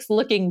it takes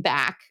looking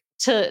back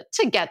to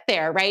get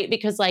there, right?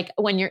 Because like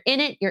when you're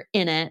in it, you're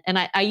in it. And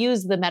I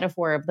use the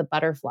metaphor of the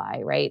butterfly,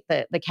 right?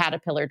 The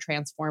caterpillar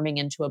transforming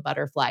into a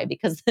butterfly,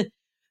 because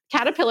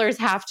caterpillars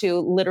have to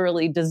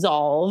literally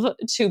dissolve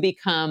to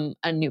become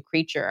a new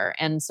creature.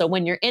 And so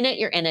when you're in it,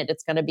 you're in it.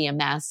 It's going to be a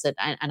mess.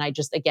 And I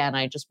just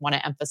want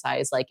to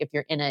emphasize, like, if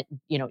you're in it,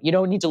 you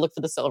don't need to look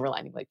for the silver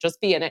lining, like just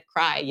be in it,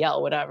 cry,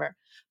 yell, whatever.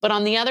 But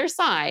on the other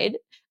side,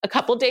 a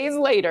couple days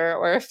later,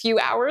 or a few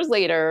hours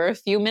later, or a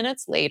few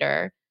minutes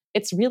later,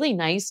 it's really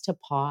nice to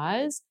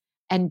pause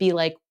and be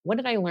like, what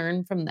did I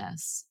learn from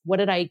this? What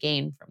did I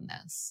gain from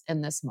this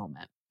in this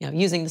moment?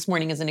 Using this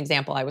morning as an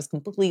example, I was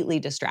completely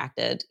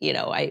distracted.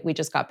 We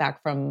just got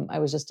back I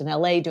was just in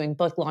LA doing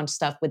book launch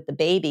stuff with the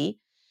baby.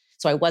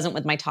 So I wasn't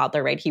with my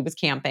toddler, right? He was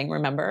camping,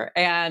 remember?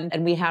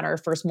 And we had our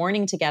first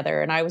morning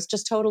together, and I was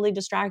just totally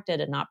distracted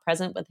and not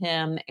present with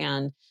him,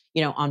 and,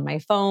 on my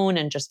phone,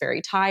 and just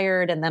very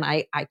tired. And then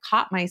I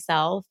caught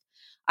myself.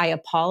 I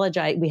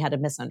apologized. We had a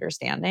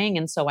misunderstanding.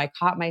 And so I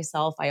caught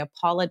myself. I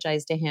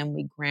apologized to him.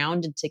 We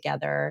grounded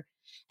together.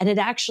 And it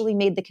actually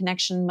made the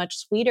connection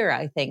much sweeter,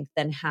 I think,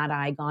 than had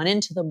I gone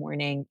into the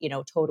morning,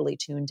 totally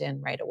tuned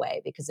in right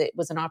away, because it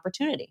was an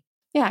opportunity.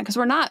 Yeah, because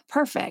we're not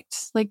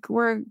perfect. Like,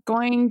 we're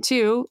going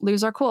to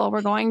lose our cool.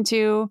 We're going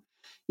to,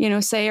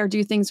 say or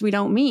do things we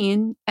don't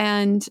mean.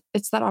 And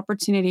it's that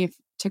opportunity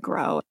to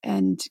grow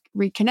and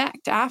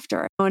reconnect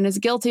after. And as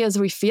guilty as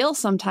we feel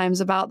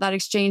sometimes about that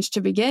exchange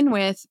to begin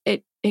with,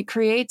 it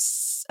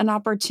creates an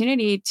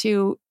opportunity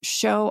to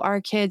show our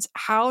kids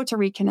how to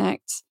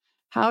reconnect,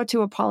 how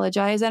to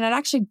apologize. And it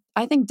actually,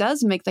 I think,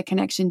 does make the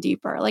connection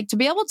deeper. Like, to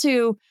be able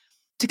to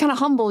kind of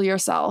humble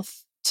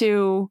yourself,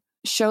 to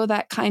show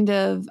that kind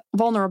of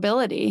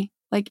vulnerability,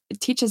 like, it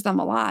teaches them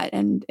a lot,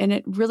 and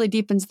it really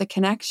deepens the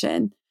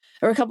connection.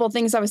 There were a couple of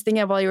things I was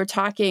thinking of while you were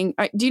talking.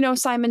 Do you know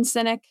Simon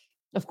Sinek?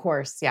 Of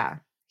course. Yeah.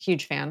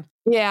 Huge fan.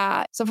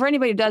 Yeah. So for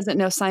anybody who doesn't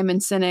know Simon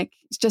Sinek,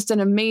 he's just an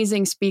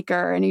amazing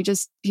speaker, and he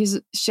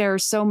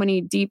shares so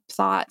many deep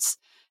thoughts.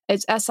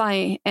 It's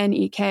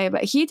Sinek,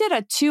 but he did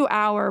a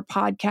 2-hour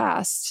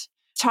podcast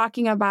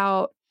talking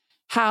about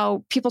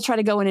how people try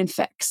to go in and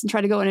fix.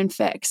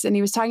 And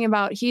he was talking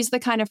about, he's the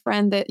kind of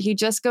friend that he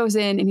just goes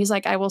in and he's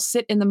like, I will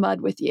sit in the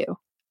mud with you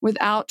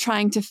without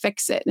trying to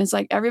fix it. And it's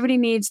like, everybody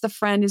needs the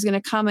friend who's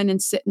going to come in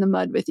and sit in the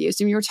mud with you.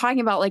 So you were talking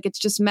about, like, it's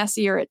just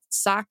messy or it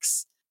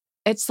sucks.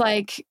 It's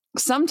like,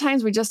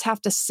 sometimes we just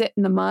have to sit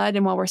in the mud.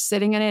 And while we're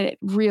sitting in it, it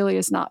really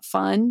is not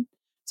fun.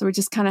 So we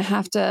just kind of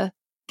have to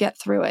get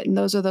through it. And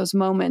those are those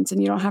moments.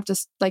 And you don't have to,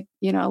 like,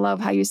 I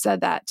love how you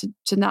said that,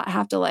 to not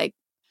have to, like,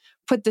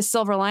 put the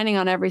silver lining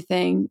on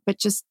everything, but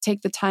just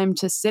take the time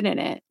to sit in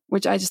it,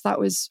 which I just thought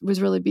was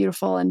really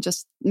beautiful, and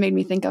just made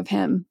me think of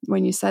him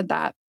when you said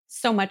that.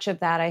 So much of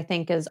that, I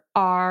think, is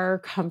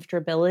our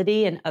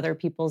comfortability and other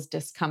people's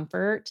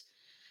discomfort.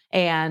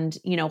 and,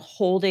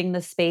 holding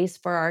the space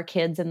for our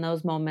kids in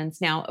those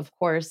moments. Now, of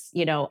course,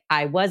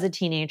 I was a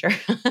teenager.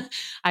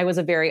 I was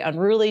a very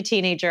unruly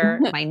teenager.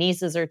 My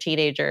nieces are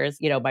teenagers.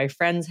 My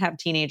friends have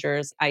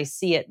teenagers. I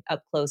see it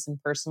up close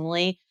and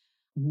personally.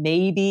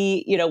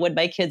 Maybe, when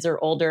my kids are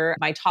older,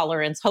 my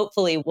tolerance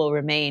hopefully will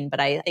remain. But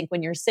I think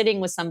when you're sitting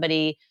with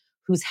somebody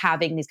who's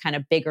having these kind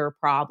of bigger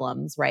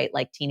problems, right?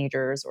 Like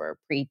teenagers or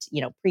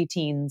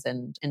preteens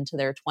and into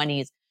their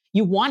 20s,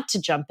 you want to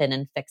jump in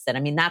and fix it. I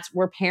mean,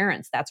 we're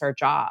parents, that's our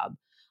job.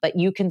 But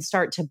you can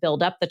start to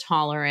build up the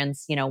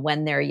tolerance,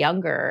 when they're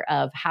younger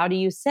of how do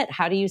you sit?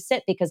 How do you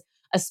sit? Because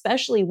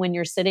especially when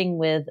you're sitting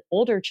with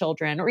older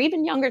children or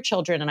even younger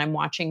children, and I'm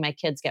watching my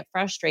kids get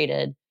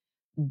frustrated,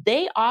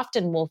 they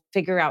often will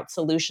figure out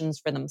solutions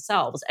for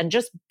themselves. And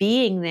just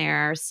being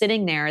there,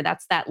 sitting there,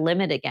 that's that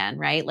limit again,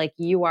 right? Like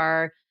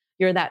you're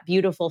that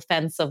beautiful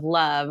fence of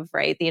love,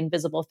 right? The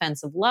invisible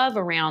fence of love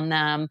around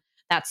them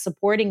that's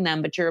supporting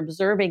them, but you're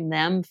observing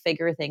them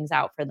figure things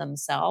out for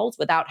themselves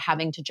without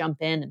having to jump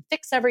in and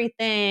fix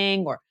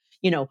everything or,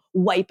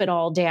 wipe it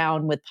all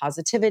down with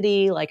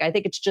positivity. Like, I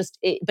think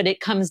but it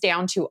comes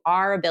down to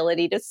our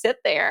ability to sit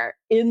there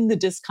in the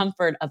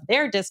discomfort of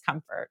their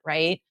discomfort,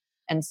 right?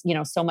 And,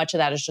 so much of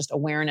that is just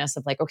awareness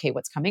of like, okay,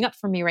 what's coming up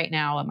for me right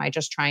now? Am I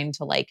just trying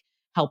to like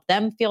help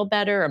them feel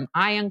better? Am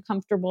I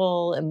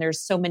uncomfortable? And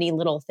there's so many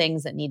little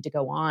things that need to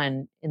go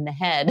on in the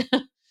head,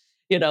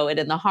 and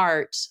in the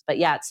heart. But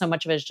yeah, so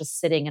much of it is just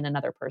sitting in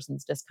another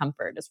person's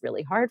discomfort is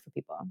really hard for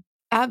people.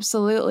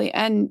 Absolutely.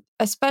 And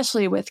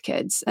especially with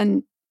kids.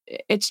 And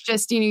it's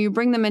just, you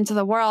bring them into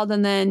the world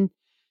and then,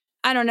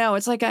 I don't know,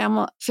 it's like I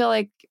almost feel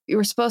like you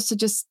were supposed to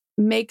just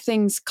make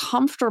things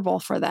comfortable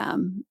for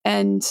them.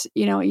 And,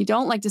 you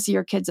don't like to see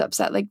your kids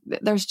upset. Like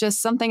there's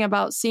just something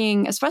about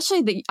seeing,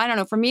 especially I don't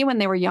know, for me when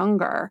they were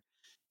younger,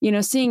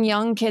 seeing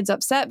young kids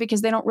upset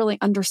because they don't really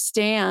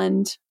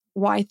understand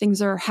why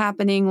things are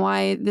happening,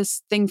 why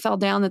this thing fell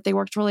down that they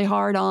worked really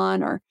hard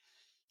on, or,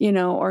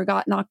 or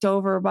got knocked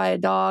over by a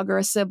dog or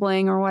a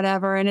sibling or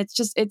whatever. And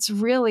it's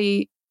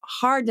really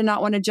hard to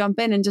not want to jump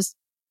in and just,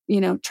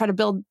 try to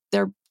build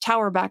their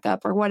tower back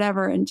up or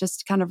whatever and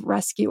just kind of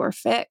rescue or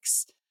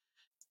fix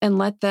and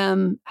let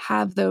them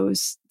have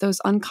those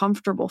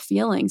uncomfortable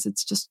feelings.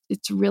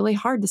 It's really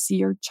hard to see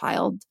your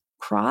child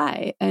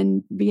cry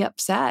and be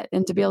upset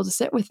and to be able to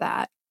sit with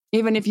that.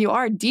 Even if you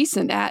are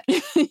decent at,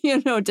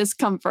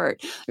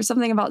 discomfort, there's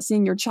something about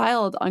seeing your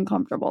child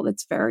uncomfortable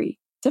that's very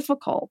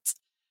difficult.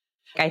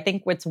 I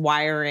think what's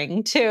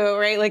wiring too,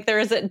 right? Like there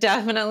is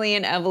definitely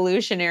an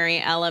evolutionary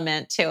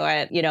element to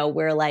it,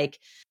 where like,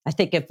 I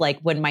think if like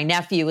when my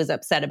nephew is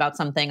upset about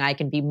something, I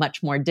can be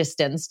much more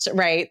distanced,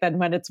 right? Than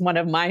when it's one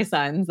of my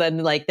sons.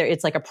 And like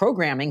it's like a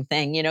programming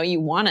thing, you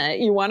want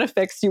to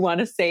fix, you want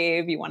to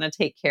save, you want to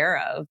take care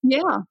of.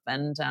 Yeah.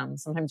 And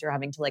sometimes you're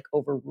having to like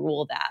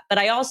overrule that. But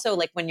I also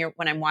like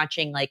when I'm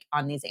watching like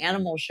on these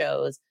animal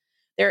shows,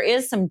 there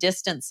is some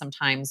distance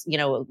sometimes,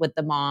 with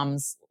the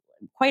moms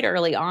quite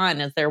early on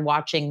as they're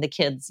watching the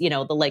kids,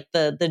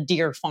 the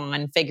deer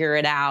fawn figure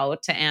it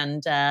out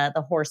and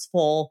the horse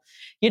foal,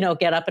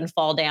 get up and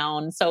fall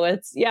down. So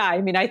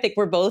I think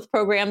we're both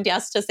programmed,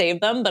 yes, to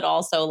save them, but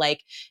also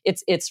like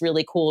it's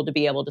really cool to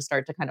be able to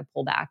start to kind of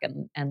pull back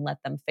and let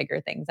them figure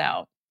things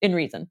out in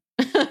reason.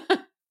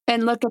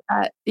 And look at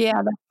that.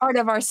 Yeah, the part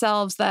of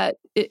ourselves that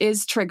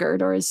is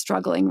triggered or is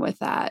struggling with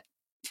that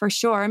for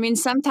sure. I mean,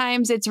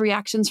 sometimes it's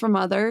reactions from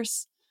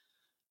others.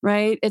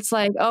 Right? It's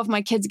like, oh, if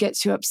my kids get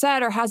too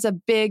upset or has a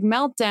big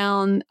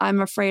meltdown, I'm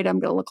afraid I'm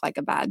going to look like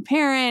a bad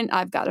parent.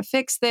 I've got to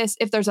fix this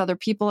if there's other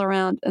people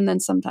around. And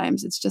then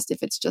sometimes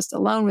if it's just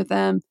alone with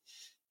them,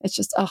 it's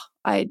just, oh,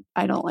 I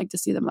don't like to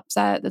see them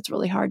upset. That's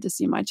really hard to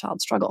see my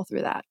child struggle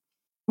through that.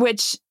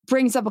 Which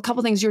brings up a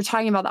couple things. You're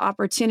talking about the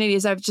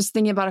opportunities. I was just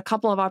thinking about a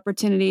couple of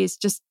opportunities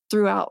just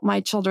throughout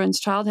my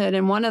children's childhood.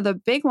 And one of the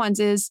big ones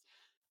is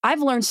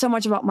I've learned so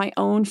much about my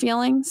own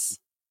feelings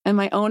and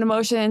my own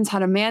emotions, how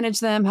to manage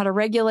them, how to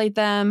regulate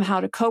them,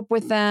 how to cope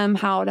with them,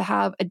 how to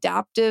have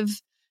adaptive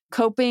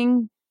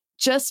coping,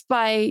 just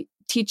by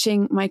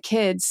teaching my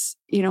kids,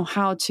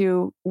 how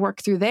to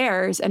work through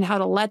theirs and how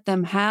to let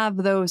them have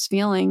those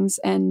feelings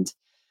and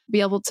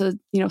be able to,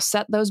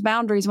 set those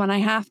boundaries when I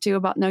have to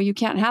about, no, you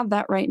can't have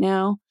that right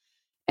now.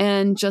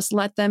 And just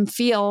let them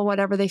feel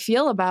whatever they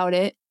feel about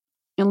it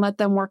and let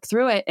them work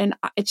through it. And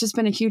it's just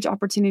been a huge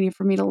opportunity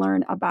for me to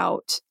learn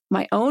about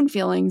my own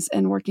feelings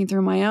and working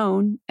through my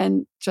own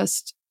and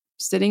just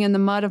sitting in the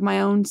mud of my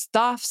own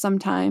stuff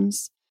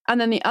sometimes. And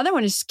then the other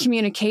one is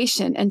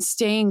communication and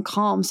staying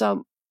calm.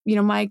 So,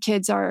 my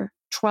kids are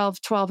 12,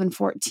 and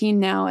 14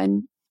 now.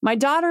 And my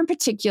daughter in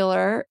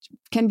particular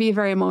can be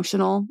very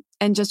emotional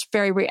and just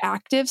very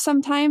reactive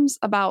sometimes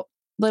about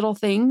little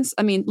things.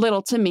 I mean,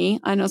 little to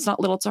me. I know it's not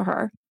little to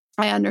her.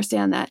 I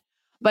understand that.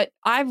 But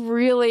I've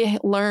really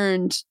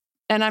learned,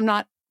 and I'm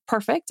not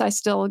perfect. I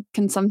still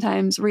can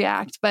sometimes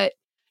react, but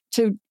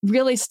to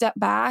really step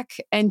back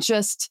and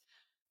just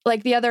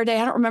like the other day,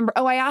 I don't remember.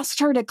 Oh, I asked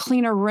her to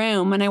clean her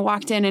room and I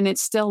walked in and it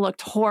still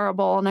looked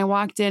horrible. And I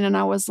walked in and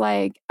I was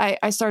like,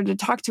 I started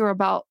to talk to her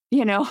about,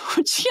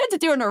 what she had to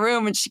do in her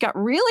room. And she got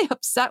really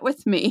upset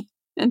with me.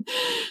 And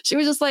she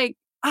was just like,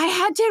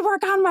 did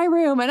work on my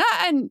room.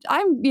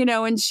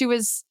 And she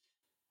was,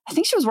 I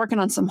think she was working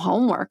on some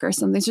homework or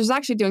something. She was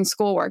actually doing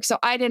schoolwork. So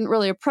I didn't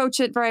really approach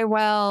it very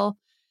well.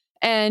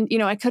 And,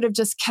 I could have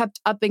just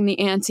kept upping the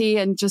ante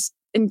and just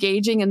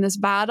engaging in this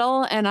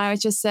battle. And I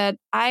just said,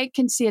 I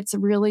can see it's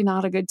really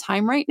not a good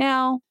time right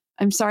now.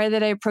 I'm sorry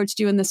that I approached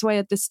you in this way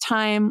at this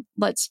time.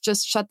 Let's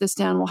just shut this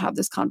down. We'll have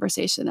this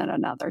conversation at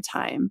another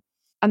time.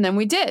 And then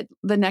we did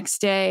the next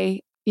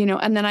day,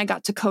 and then I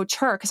got to coach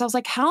her because I was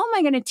like, how am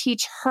I going to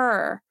teach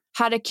her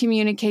how to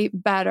communicate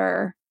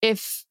better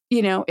if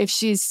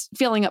she's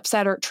feeling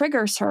upset or it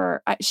triggers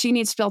her? She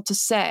needs to be able to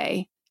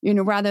say,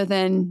 rather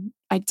than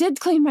I did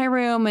clean my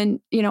room and,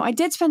 I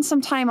did spend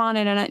some time on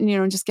it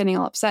and, just getting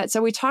all upset.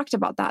 So we talked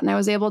about that and I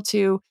was able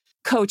to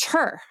coach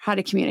her how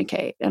to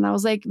communicate. And I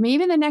was like,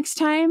 maybe the next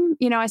time,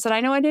 I said,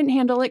 I know I didn't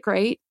handle it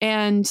great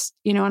and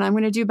I'm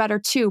going to do better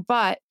too.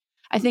 But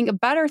I think a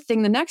better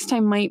thing the next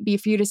time might be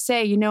for you to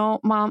say,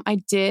 Mom, I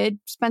did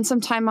spend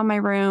some time on my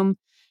room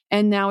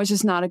and now it's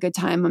just not a good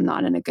time. I'm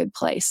not in a good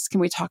place. Can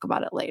we talk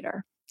about it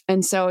later?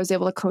 And so I was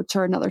able to coach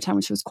her another time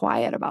when she was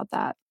quiet about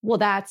that. Well,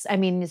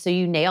 so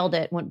you nailed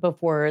it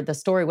before the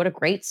story. What a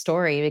great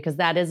story, because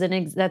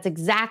that's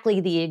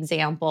exactly the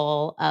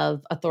example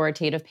of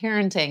authoritative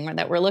parenting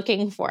that we're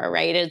looking for,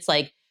 right? It's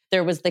like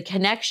there was the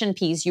connection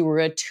piece. You were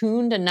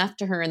attuned enough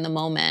to her in the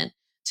moment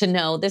to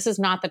know this is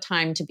not the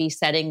time to be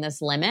setting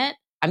this limit.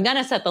 I'm going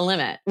to set the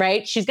limit,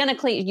 right? She's going to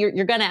clean, you're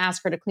going to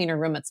ask her to clean her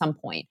room at some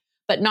point,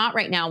 but not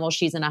right now while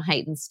she's in a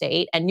heightened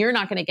state. And you're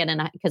not going to get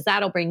because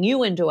that'll bring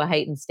you into a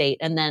heightened state.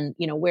 And then,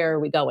 where are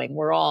we going?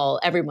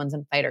 Everyone's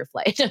in fight or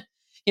flight,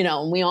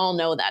 and we all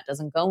know that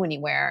doesn't go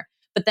anywhere.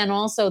 But then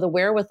also the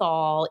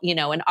wherewithal,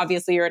 and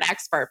obviously you're an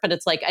expert, but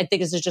it's like, I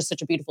think this is just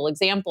such a beautiful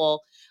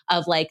example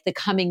of like the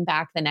coming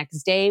back the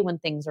next day when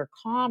things are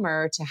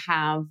calmer to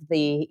have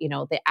the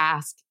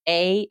ask,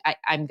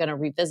 I'm going to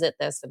revisit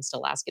this and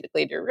still ask you to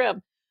clean your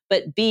room.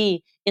 But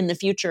B, in the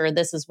future,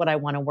 this is what I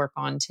want to work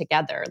on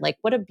together. Like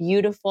what a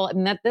beautiful,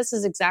 this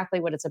is exactly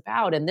what it's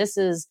about. And this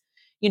is,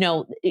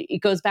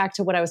 it goes back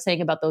to what I was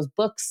saying about those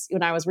books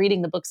when I was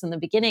reading the books in the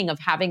beginning of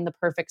having the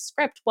perfect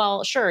script.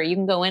 Well, sure, you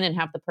can go in and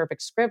have the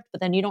perfect script,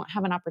 but then you don't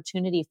have an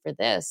opportunity for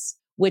this,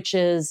 which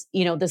is,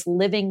 this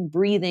living,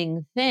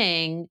 breathing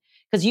thing.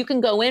 Because you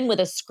can go in with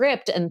a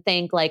script and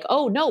think like,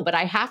 oh no, but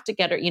I have to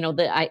get her,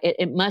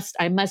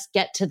 I must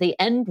get to the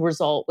end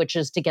result, which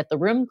is to get the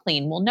room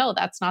clean. Well, no,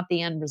 that's not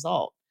the end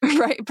result.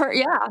 Right.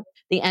 Yeah.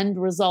 The end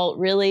result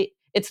really,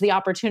 it's the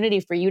opportunity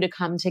for you to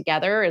come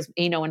together as,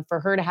 and for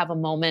her to have a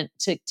moment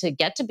to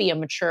get to be a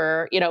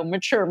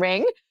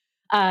maturing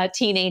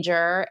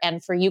teenager,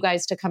 and for you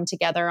guys to come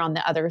together on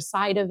the other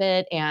side of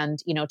it and,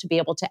 to be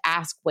able to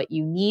ask what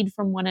you need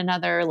from one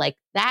another, like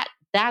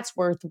that's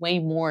worth way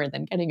more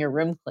than getting your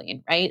room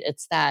clean, right?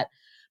 It's the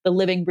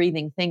living,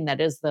 breathing thing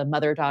that is the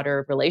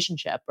mother-daughter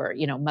relationship or,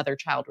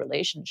 mother-child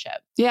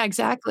relationship. Yeah,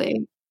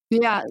 exactly.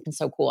 Yeah. It's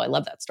so cool. I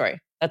love that story.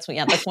 That's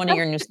one of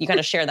your, you got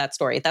to share that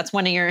story. That's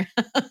one of your,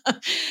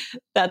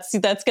 that's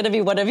going to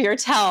be one of your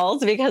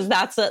tells, because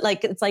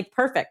it's like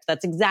perfect.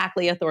 That's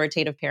exactly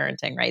authoritative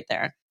parenting right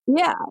there.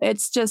 Yeah.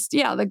 It's just,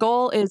 the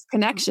goal is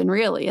connection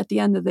really at the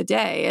end of the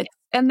day.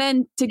 And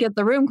then to get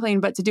the room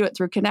clean, but to do it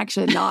through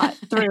connection, not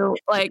through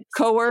like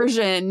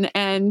coercion.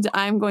 And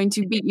I'm going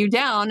to beat you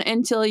down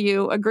until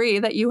you agree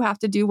that you have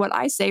to do what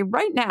I say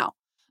right now.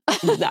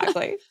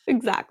 Exactly.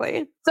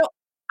 So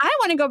I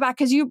want to go back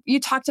because you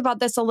talked about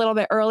this a little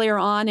bit earlier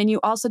on, and you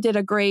also did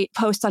a great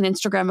post on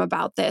Instagram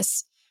about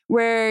this,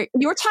 where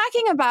you were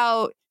talking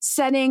about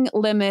setting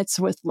limits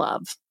with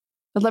love.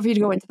 I'd love for you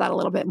to go into that a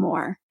little bit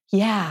more.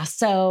 Yeah.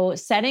 So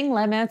setting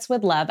limits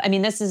with love. I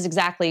mean, this is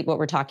exactly what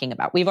we're talking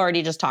about. We've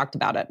already just talked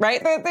about it,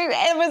 right?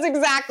 It was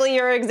exactly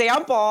your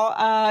example.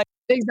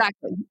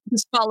 Exactly.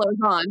 Just follows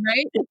on,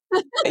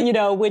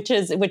 right? Which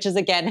is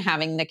again,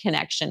 having the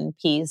connection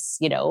piece,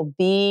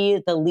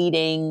 be the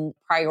leading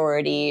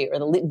priority or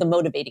the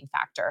motivating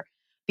factor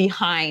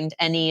behind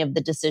any of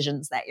the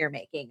decisions that you're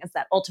making. Is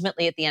that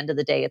ultimately at the end of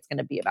the day, it's going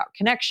to be about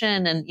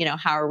connection and,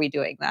 how are we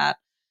doing that?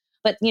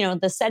 But,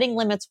 the setting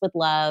limits with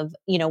love,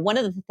 one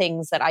of the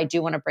things that I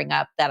do want to bring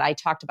up that I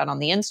talked about on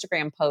the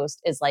Instagram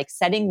post is like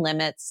setting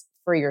limits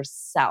for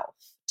yourself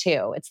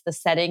too. It's the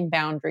setting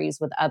boundaries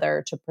with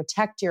other to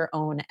protect your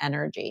own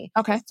energy.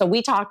 Okay. So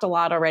we talked a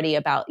lot already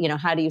about,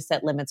 how do you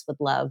set limits with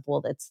love?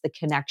 Well, it's the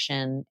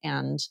connection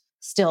and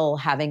still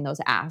having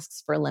those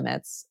asks for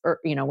limits, or,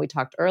 we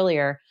talked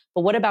earlier,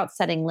 but what about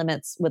setting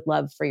limits with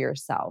love for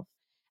yourself?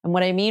 And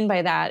what I mean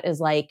by that is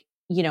like,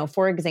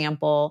 for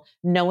example,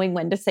 knowing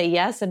when to say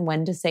yes and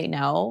when to say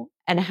no,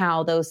 and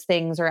how those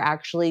things are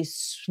actually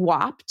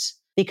swapped,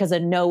 because a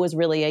no is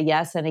really a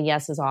yes and a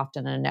yes is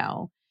often a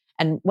no.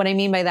 And what I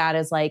mean by that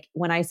is like,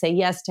 when I say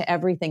yes to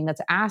everything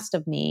that's asked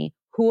of me,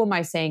 who am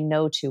I saying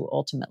no to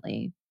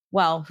ultimately?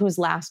 Well, who's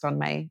last on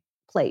my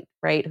plate,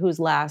 right? Who's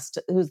the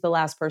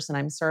last person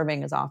I'm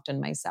serving is often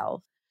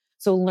myself.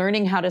 So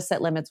learning how to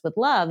set limits with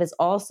love is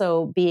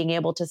also being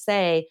able to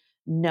say,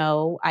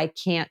 no, I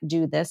can't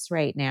do this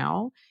right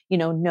now.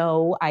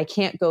 No, I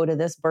can't go to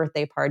this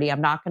birthday party.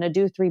 I'm not going to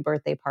do 3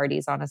 birthday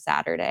parties on a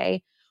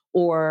Saturday.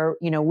 Or,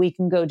 we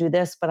can go do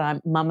this, but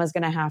mama's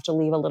going to have to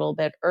leave a little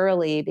bit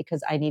early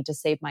because I need to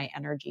save my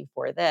energy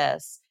for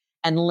this.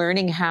 And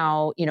learning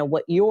how,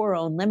 what your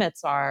own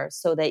limits are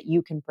so that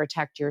you can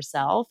protect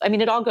yourself. I mean,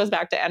 it all goes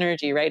back to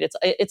energy, right?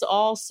 It's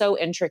all so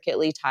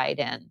intricately tied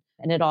in.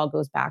 And it all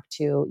goes back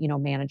to,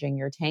 managing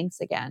your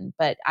tanks again.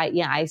 But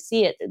I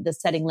see it, the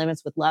setting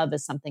limits with love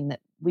is something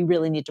that we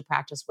really need to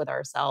practice with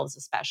ourselves,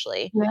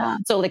 especially. Yeah.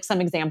 So like some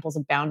examples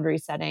of boundary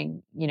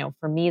setting,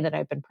 for me that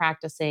I've been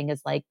practicing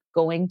is like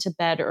going to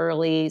bed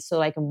early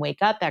so I can wake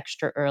up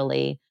extra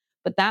early.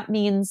 But that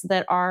means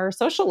that our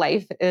social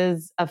life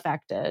is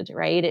affected,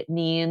 right? It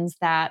means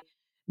that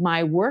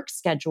my work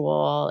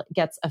schedule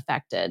gets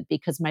affected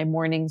because my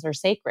mornings are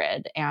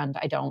sacred and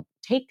I don't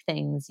take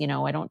things,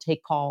 I don't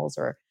take calls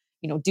or,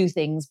 do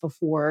things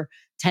before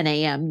 10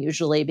 a.m.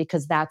 usually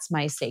because that's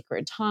my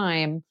sacred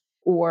time.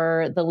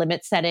 Or the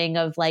limit setting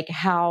of like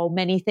how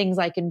many things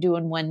I can do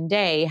in one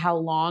day, how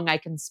long I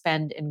can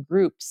spend in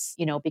groups,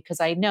 because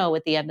I know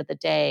at the end of the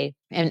day,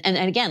 and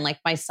again, like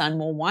my son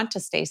will want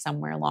to stay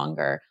somewhere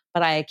longer,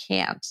 but I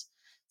can't.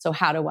 So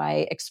how do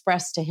I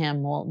express to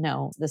him, well,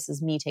 no, this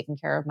is me taking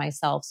care of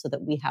myself so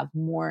that we have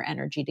more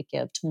energy to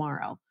give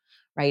tomorrow,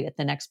 right? At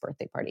the next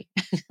birthday party.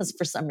 Because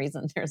for some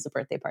reason, there's a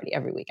birthday party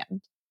every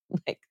weekend,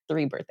 like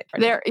 3 birthday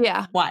parties.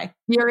 Yeah. Why?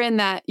 You're in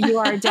that. You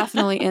are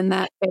definitely in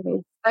that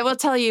phase. I will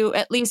tell you,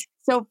 at least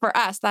so for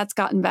us, that's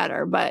gotten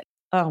better, but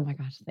oh my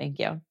gosh, thank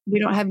you. We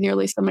don't have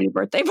nearly so many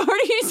birthday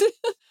parties.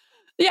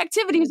 The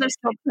activities are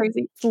still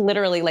crazy. It's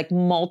literally like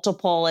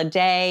multiple a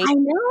day. I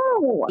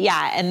know.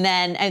 Yeah.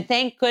 And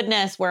thank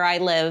goodness where I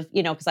live,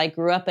 because I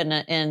grew up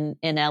in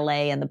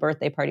LA and the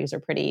birthday parties are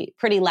pretty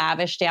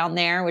lavish down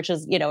there, which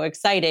is,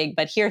 exciting.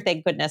 But here,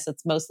 thank goodness,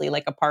 it's mostly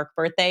like a park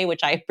birthday,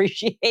 which I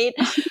appreciate.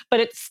 But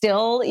it's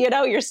still,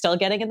 you're still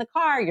getting in the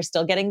car, you're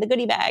still getting the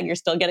goodie bag, you're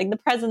still getting the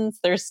presents.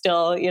 There's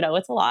still,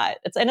 it's a lot.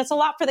 It's a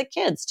lot for the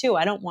kids too.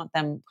 I don't want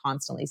them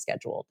constantly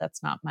scheduled.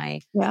 That's not my,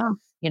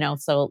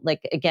 so like,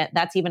 again,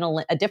 that's even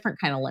a different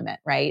kind of limit,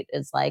 right?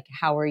 Is like,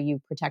 how are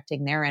you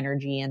protecting their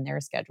energy and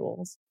their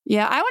schedules?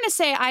 Yeah, I want to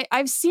say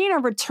I've seen a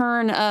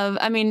return of,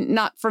 I mean,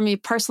 not for me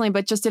personally,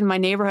 but just in my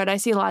neighborhood, I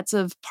see lots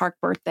of park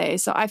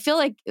birthdays. So I feel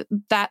like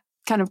that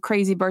kind of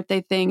crazy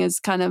birthday thing is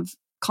kind of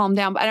calmed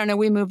down. But I don't know,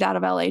 we moved out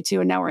of LA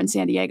too, and now we're in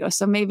San Diego.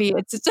 So maybe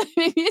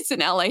it's an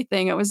LA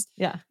thing. It was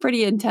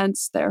pretty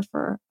intense there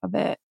for a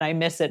bit. I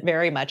miss it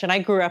very much. And I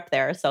grew up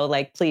there. So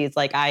like, please,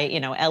 like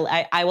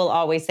I will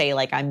always say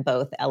like I'm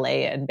both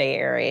LA and Bay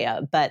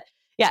Area, but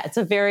yeah,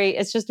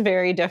 it's just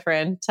very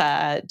different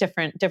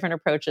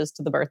approaches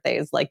to the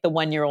birthdays. Like the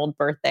 1-year-old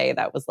birthday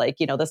that was like,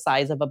 the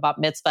size of a bat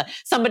mitzvah.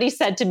 Somebody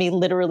said to me,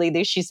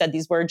 literally, she said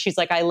these words. She's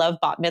like, I love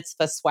bat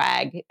mitzvah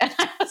swag. And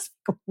I was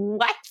like,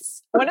 what?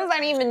 What does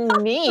that even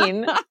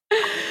mean?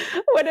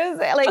 What is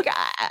it? Like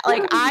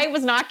I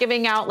was not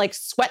giving out like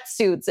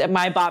sweatsuits at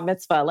my bat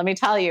mitzvah. Let me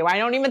tell you, I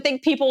don't even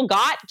think people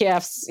got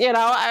gifts,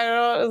 I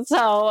don't,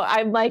 so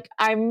I'm like,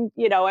 I'm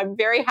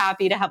very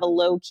happy to have a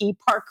low key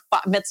park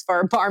bat mitzvah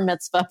or bar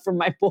mitzvah for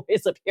my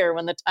boys up here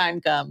when the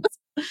time comes.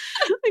 Like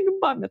a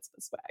bat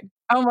mitzvah swag.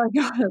 Oh my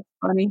God, that's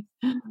funny.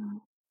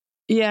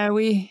 Yeah,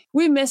 we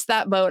missed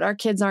that boat. Our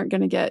kids aren't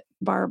going to get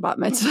bar bat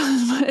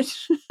mitzvahs,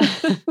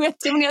 but we had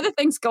too many other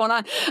things going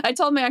on. I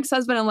told my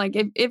ex-husband, I'm like,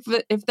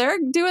 if they're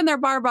doing their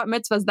bar bat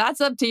mitzvahs,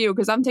 that's up to you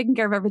because I'm taking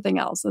care of everything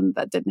else, and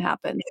that didn't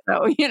happen.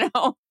 So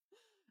oh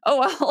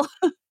well,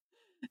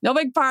 no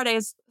big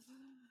parties.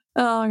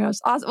 Oh my gosh,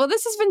 awesome. Well,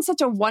 this has been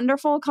such a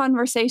wonderful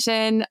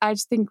conversation. I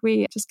just think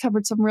we just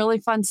covered some really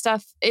fun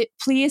stuff.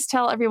 Please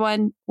tell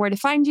everyone where to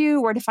find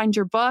you, where to find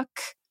your book.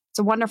 It's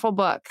a wonderful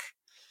book.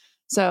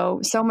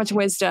 So much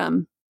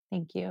wisdom.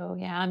 Thank you.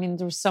 Yeah. I mean,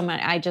 there's so many,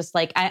 I just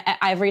like,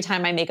 every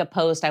time I make a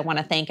post, I want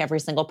to thank every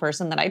single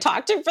person that I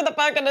talked to for the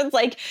book. And it's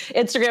like,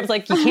 Instagram's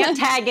like, you can't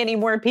tag any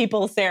more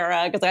people,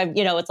 Sarah. Cause I've,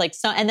 it's like,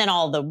 so, and then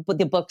all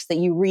the books that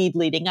you read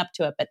leading up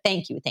to it. But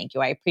thank you.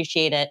 I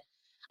appreciate it.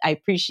 I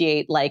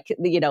appreciate like,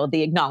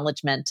 the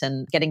acknowledgement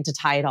and getting to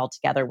tie it all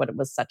together when it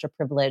was such a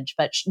privilege.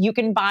 But you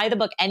can buy the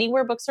book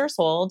anywhere books are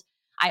sold.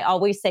 I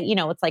always say,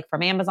 it's like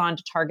from Amazon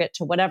to Target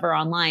to whatever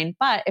online.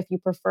 But if you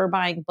prefer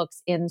buying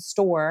books in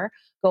store,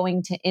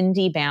 going to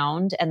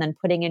IndieBound and then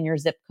putting in your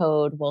zip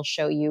code will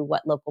show you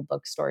what local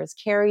bookstores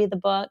carry the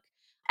book.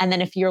 And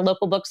then if your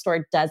local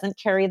bookstore doesn't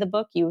carry the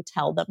book, you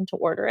tell them to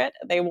order it.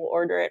 They will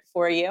order it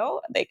for you.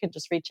 They can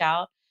just reach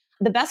out.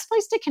 The best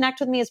place to connect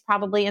with me is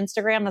probably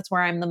Instagram. That's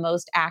where I'm the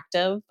most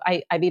active.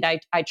 I mean, I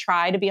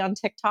try to be on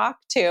TikTok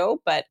too,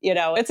 but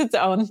it's its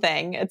own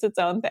thing.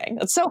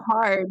 It's so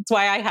hard. That's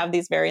why I have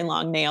these very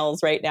long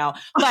nails right now.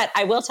 But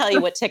I will tell you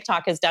what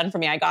TikTok has done for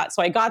me. I got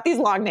these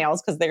long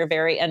nails because they're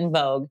very en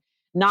vogue.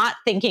 not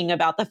thinking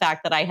about the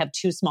fact that I have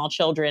 2 small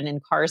children in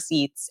car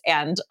seats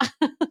and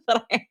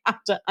that I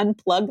have to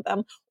unplug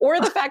them, or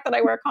the fact that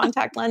I wear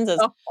contact lenses.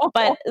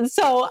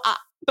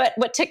 But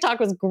what TikTok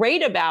was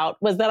great about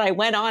was that I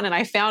went on and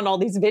I found all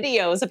these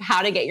videos of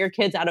how to get your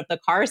kids out of the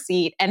car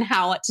seat and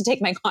how to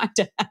take my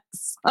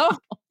contacts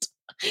out.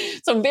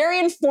 So very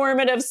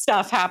informative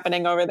stuff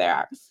happening over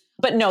there.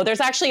 But no, there's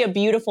actually a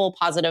beautiful,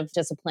 positive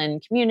discipline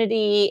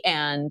community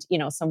and,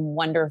 some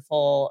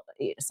wonderful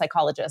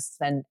psychologists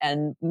and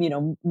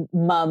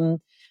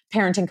mom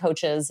parenting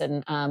coaches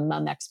and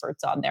mom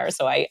experts on there.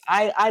 So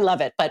I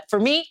love it. But for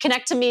me,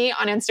 connect to me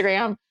on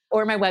Instagram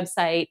or my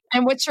website.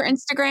 And what's your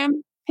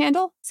Instagram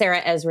handle?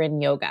 Sarah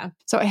Ezrin Yoga.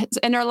 So,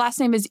 and her last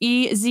name is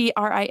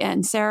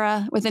Ezrin,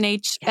 Sarah with an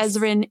H, yes.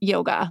 Ezrin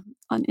Yoga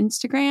on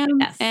Instagram.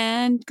 Yes.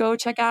 And go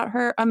check out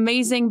her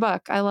amazing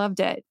book. I loved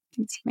it.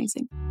 It's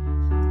amazing.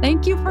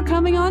 Thank you for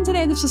coming on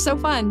today. This was so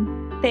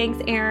fun.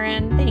 Thanks,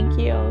 Erin. Thank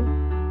you.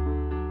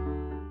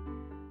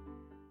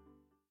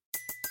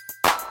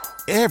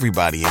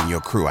 Everybody in your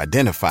crew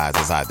identifies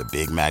as either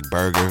Big Mac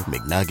Burger,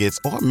 McNuggets,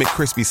 or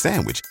McCrispy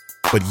Sandwich.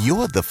 But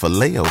you're the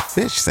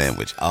Filet-O-Fish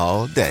Sandwich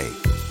all day.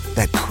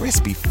 That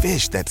crispy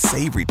fish, that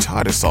savory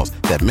tartar sauce,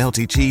 that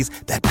melty cheese,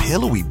 that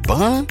pillowy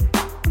bun.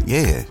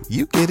 Yeah,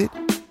 you get it.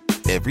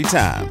 Every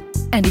time.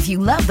 And if you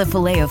love the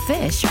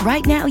Filet-O-Fish,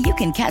 right now you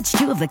can catch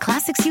 2 of the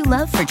classics you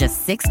love for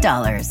just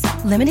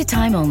 $6. Limited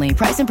time only.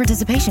 Price and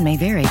participation may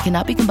vary.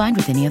 Cannot be combined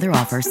with any other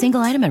offer.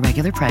 Single item at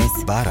regular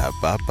price.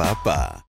 Ba-da-ba-ba-ba.